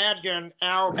couldn't imagine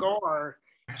Al Gore.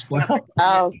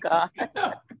 Oh God.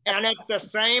 And it's the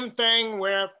same thing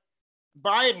with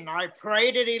Biden. I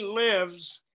pray that he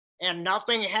lives and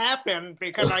nothing happened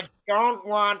because I don't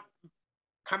want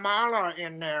Kamala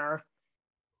in there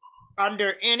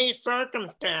under any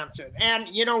circumstances. And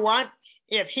you know what?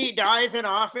 If he dies in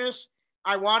office,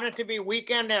 I want it to be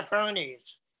Weekend at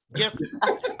Bernie's. Just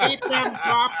keep him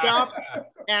propped up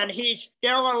and he's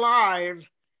still alive,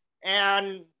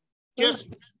 and just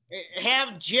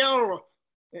have Jill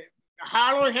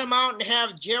hollow him out and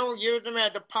have Jill use him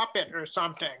as a puppet or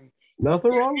something.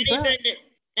 Nothing wrong with that.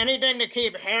 Anything to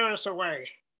keep Harris away.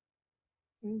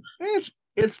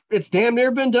 It's damn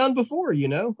near been done before, you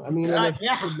know. I mean, yeah,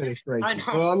 administration. I know.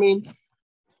 So I mean,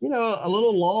 you know, a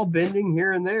little law bending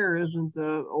here and there isn't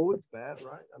always bad,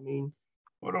 right? I mean,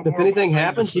 if anything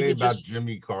happens, he could about just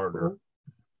Jimmy Carter.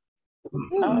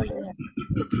 Oh, yeah.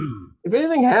 If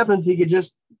anything happens, he could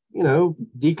just, you know,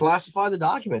 declassify the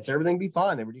documents. Everything be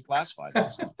fine. They were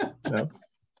declassified.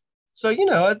 So you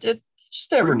know, it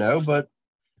just never know. But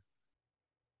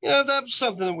you know, that's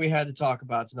something that we had to talk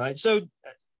about tonight. So,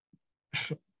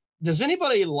 does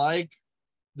anybody like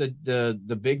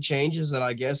the big changes that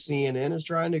I guess CNN is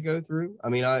trying to go through? I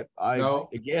mean, I No.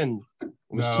 again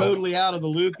was No. totally out of the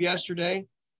loop yesterday.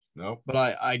 Nope. But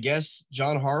I guess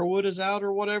John Harwood is out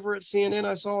or whatever at CNN.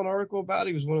 I saw an article about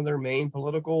it. He was one of their main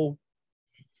political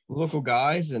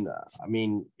guys. And I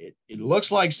mean, it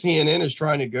looks like CNN is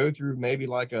trying to go through maybe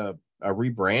like a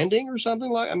rebranding or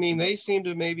something like, I mean, they seem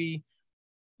to maybe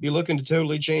be looking to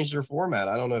totally change their format.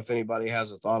 I don't know if anybody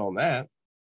has a thought on that.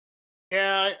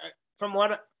 Yeah, from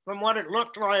what it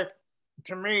looked like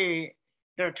to me,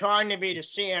 they're trying to be the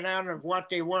CNN of what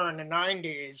they were in the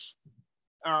 90s.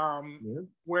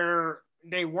 Where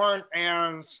they weren't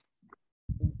as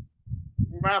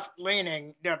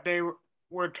left-leaning, that they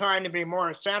were trying to be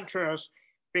more centrist,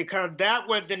 because that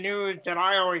was the news that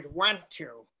I always went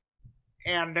to.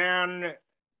 And then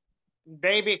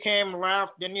they became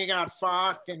left, then you got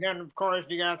Fox, and then of course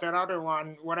you got that other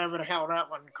one, whatever the hell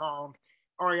that one called.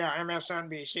 Oh yeah,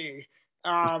 MSNBC.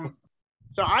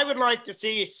 So I would like to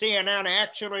see CNN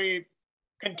actually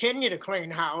continue to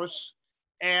clean house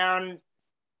and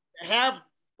have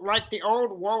like the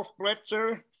old Wolf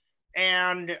Blitzer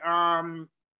and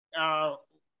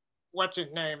what's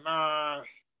his name?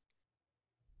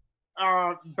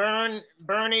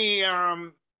 Bernie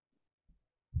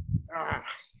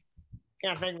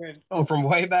can't think of it. Oh, from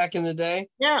way back in the day?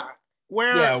 Yeah.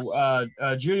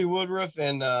 Judy Woodruff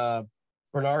and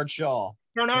Bernard Shaw.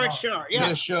 Bernard Shaw, yeah.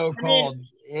 Did a show called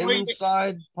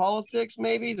Inside Politics,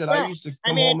 maybe, that I used to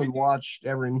come home and watch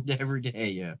every day,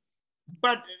 yeah.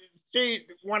 But see,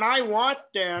 when I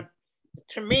watched that,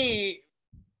 to me,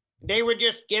 they were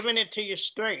just giving it to you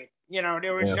straight. You know,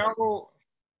 there was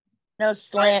no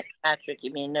slant, Patrick.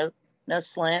 You mean no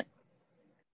slant?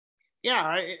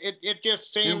 Yeah, it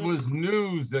just seemed It was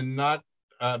news and not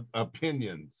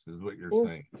opinions, is what you're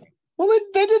saying. Well,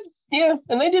 they did, yeah,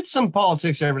 and they did some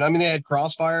politics every night. I mean, they had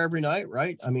Crossfire every night,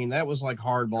 right? I mean, that was like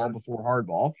hardball before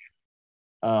hardball.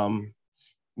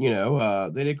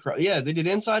 They did, they did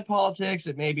Inside Politics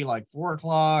at maybe like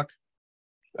 4:00.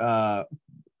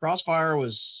 Crossfire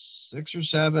was 6 or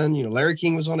 7. Larry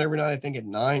King was on every night, I think at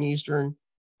 9 Eastern.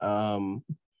 I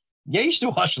used to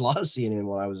watch a lot of CNN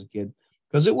when I was a kid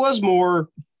because it was more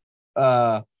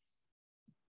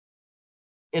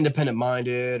independent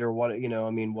minded or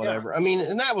whatever. Yeah.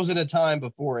 And that was in a time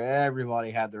before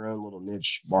everybody had their own little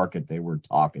niche market they were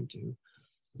talking to,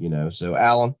 so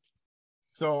Alan.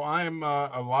 So I'm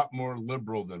a lot more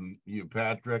liberal than you,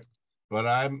 Patrick, but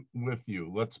I'm with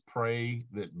you. Let's pray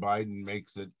that Biden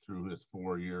makes it through his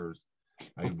 4 years.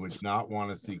 I would not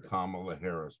want to see Kamala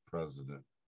Harris president.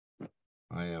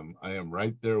 I am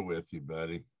right there with you,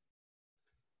 buddy.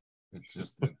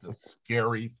 It's a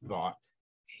scary thought.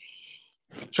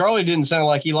 Charlie didn't sound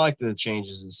like he liked the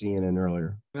changes in CNN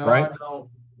earlier, No, right? I don't.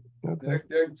 Okay.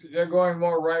 They're going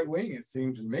more right wing, it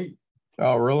seems to me.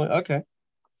 Oh, really? Okay.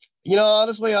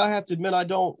 Honestly, I have to admit I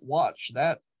don't watch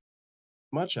that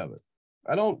much of it.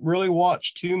 I don't really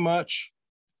watch too much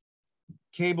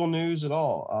cable news at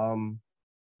all.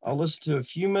 I'll listen to a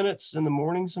few minutes in the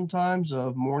morning sometimes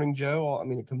of Morning Joe.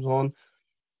 It comes on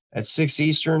at 6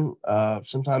 Eastern.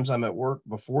 Sometimes I'm at work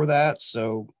before that,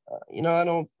 so I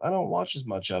don't watch as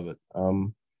much of it.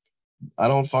 I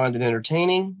don't find it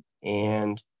entertaining,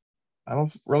 and I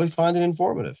don't really find it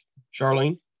informative.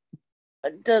 Charlene,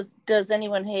 Does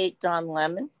anyone hate Don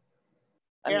Lemon?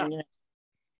 Yeah.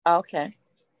 Okay.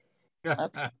 I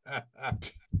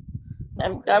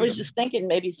was just thinking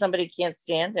maybe somebody can't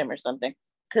stand him or something.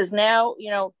 Because now,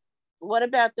 what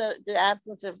about the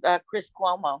absence of Chris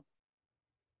Cuomo?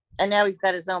 And now he's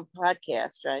got his own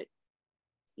podcast, right?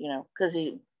 Because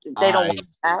they don't want to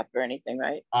app or anything,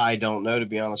 right? I don't know, to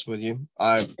be honest with you.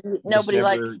 Nobody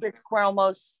liked Chris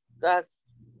Cuomo's.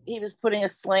 He was putting a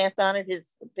slant on it,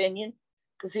 his opinion,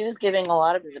 because he was giving a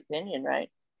lot of his opinion,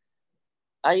 right?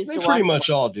 They pretty much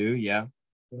all do, yeah.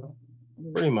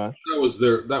 Pretty much.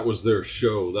 That was their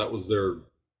show.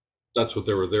 That's what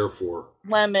they were there for.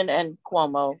 Lemon and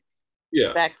Cuomo.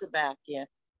 Yeah. Back to back, yeah.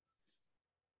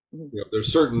 Yeah,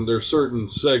 there's certain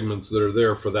segments that are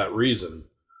there for that reason,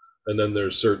 and then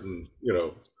there's certain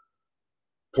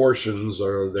portions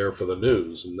are there for the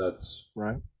news, and that's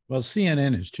right. Well,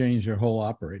 CNN has changed their whole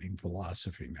operating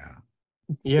philosophy now.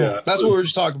 Yeah, that's what we were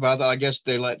just talking about. That I guess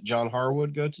they let John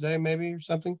Harwood go today, maybe, or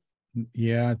something.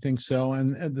 Yeah, I think so.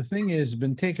 And the thing is,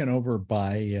 been taken over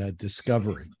by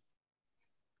Discovery.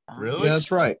 Really? Yeah,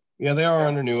 that's right. Yeah, they are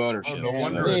under new ownership. Oh, no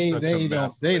wonder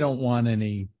They don't want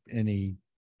any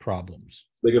problems.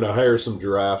 they're going to hire some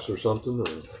giraffes or something. Or?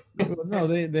 No,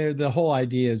 the whole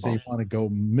idea is they want to go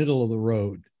middle of the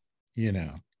road,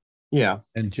 Yeah,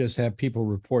 and just have people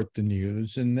report the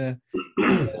news. And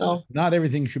not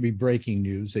everything should be breaking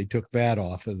news. They took that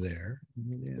off of there.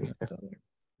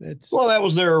 Well, that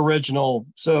was their original.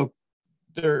 So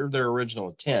their original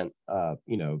intent,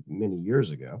 many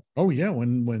years ago. Oh yeah,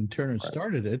 when Turner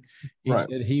started it, he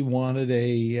said he wanted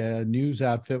a news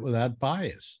outfit without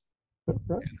bias.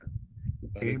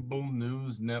 Cable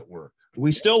news network.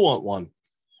 We still want one.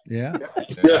 Yeah.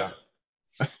 Yeah.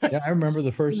 Yeah, I remember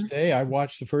the first day. I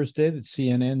watched the first day that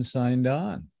CNN signed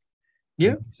on.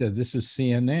 Yeah. He said, "This is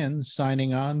CNN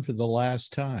signing on for the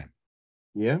last time."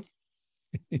 Yeah.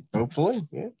 Hopefully.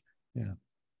 Yeah. Yeah.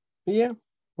 Yeah.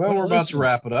 Well, we're about to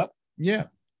wrap it up. Yeah.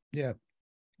 Yeah.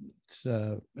 It's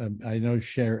I know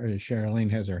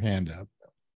Charlene has her hand up.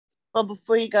 Well,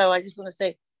 before you go, I just want to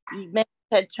say you mentioned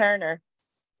Ted Turner.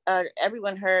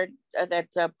 Everyone heard that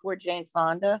poor Jane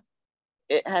Fonda,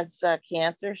 it has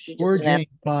cancer. She just Poor Jane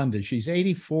Fonda. She's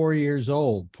 84 years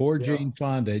old. Poor Jane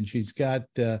Fonda, and she's got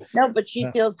no, but she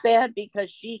feels bad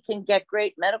because she can get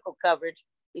great medical coverage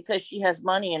because she has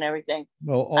money and everything.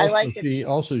 Well,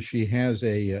 also she has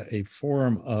a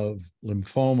form of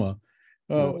lymphoma,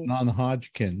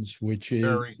 non-Hodgkin's, which is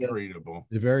very treatable.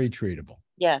 Very treatable.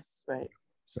 Yes, right.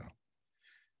 So,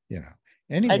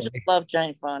 anyway, I just love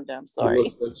Jane Fonda. I'm sorry. She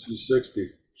looks like she's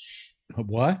 60.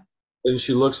 What? And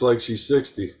she looks like she's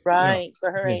 60. Right,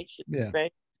 for her age. Yeah.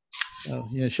 Right.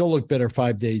 Yeah, she'll look better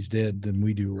 5 days dead than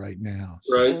we do right now.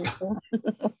 So. Right.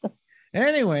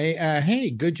 Anyway, hey,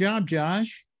 good job,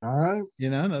 Josh. All right.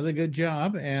 Another good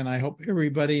job. And I hope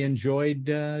everybody enjoyed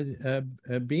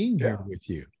being here with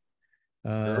you.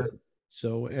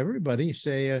 So everybody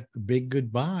say a big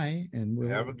goodbye and we'll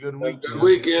Have a good weekend. Good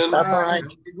weekend. Bye-bye.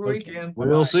 Good weekend.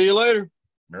 We'll see you later.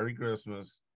 Merry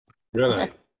Christmas. Good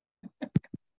night.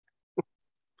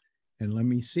 And let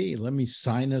me see, let me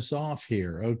sign us off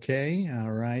here. Okay,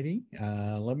 all righty.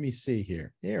 Let me see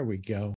here. There we go.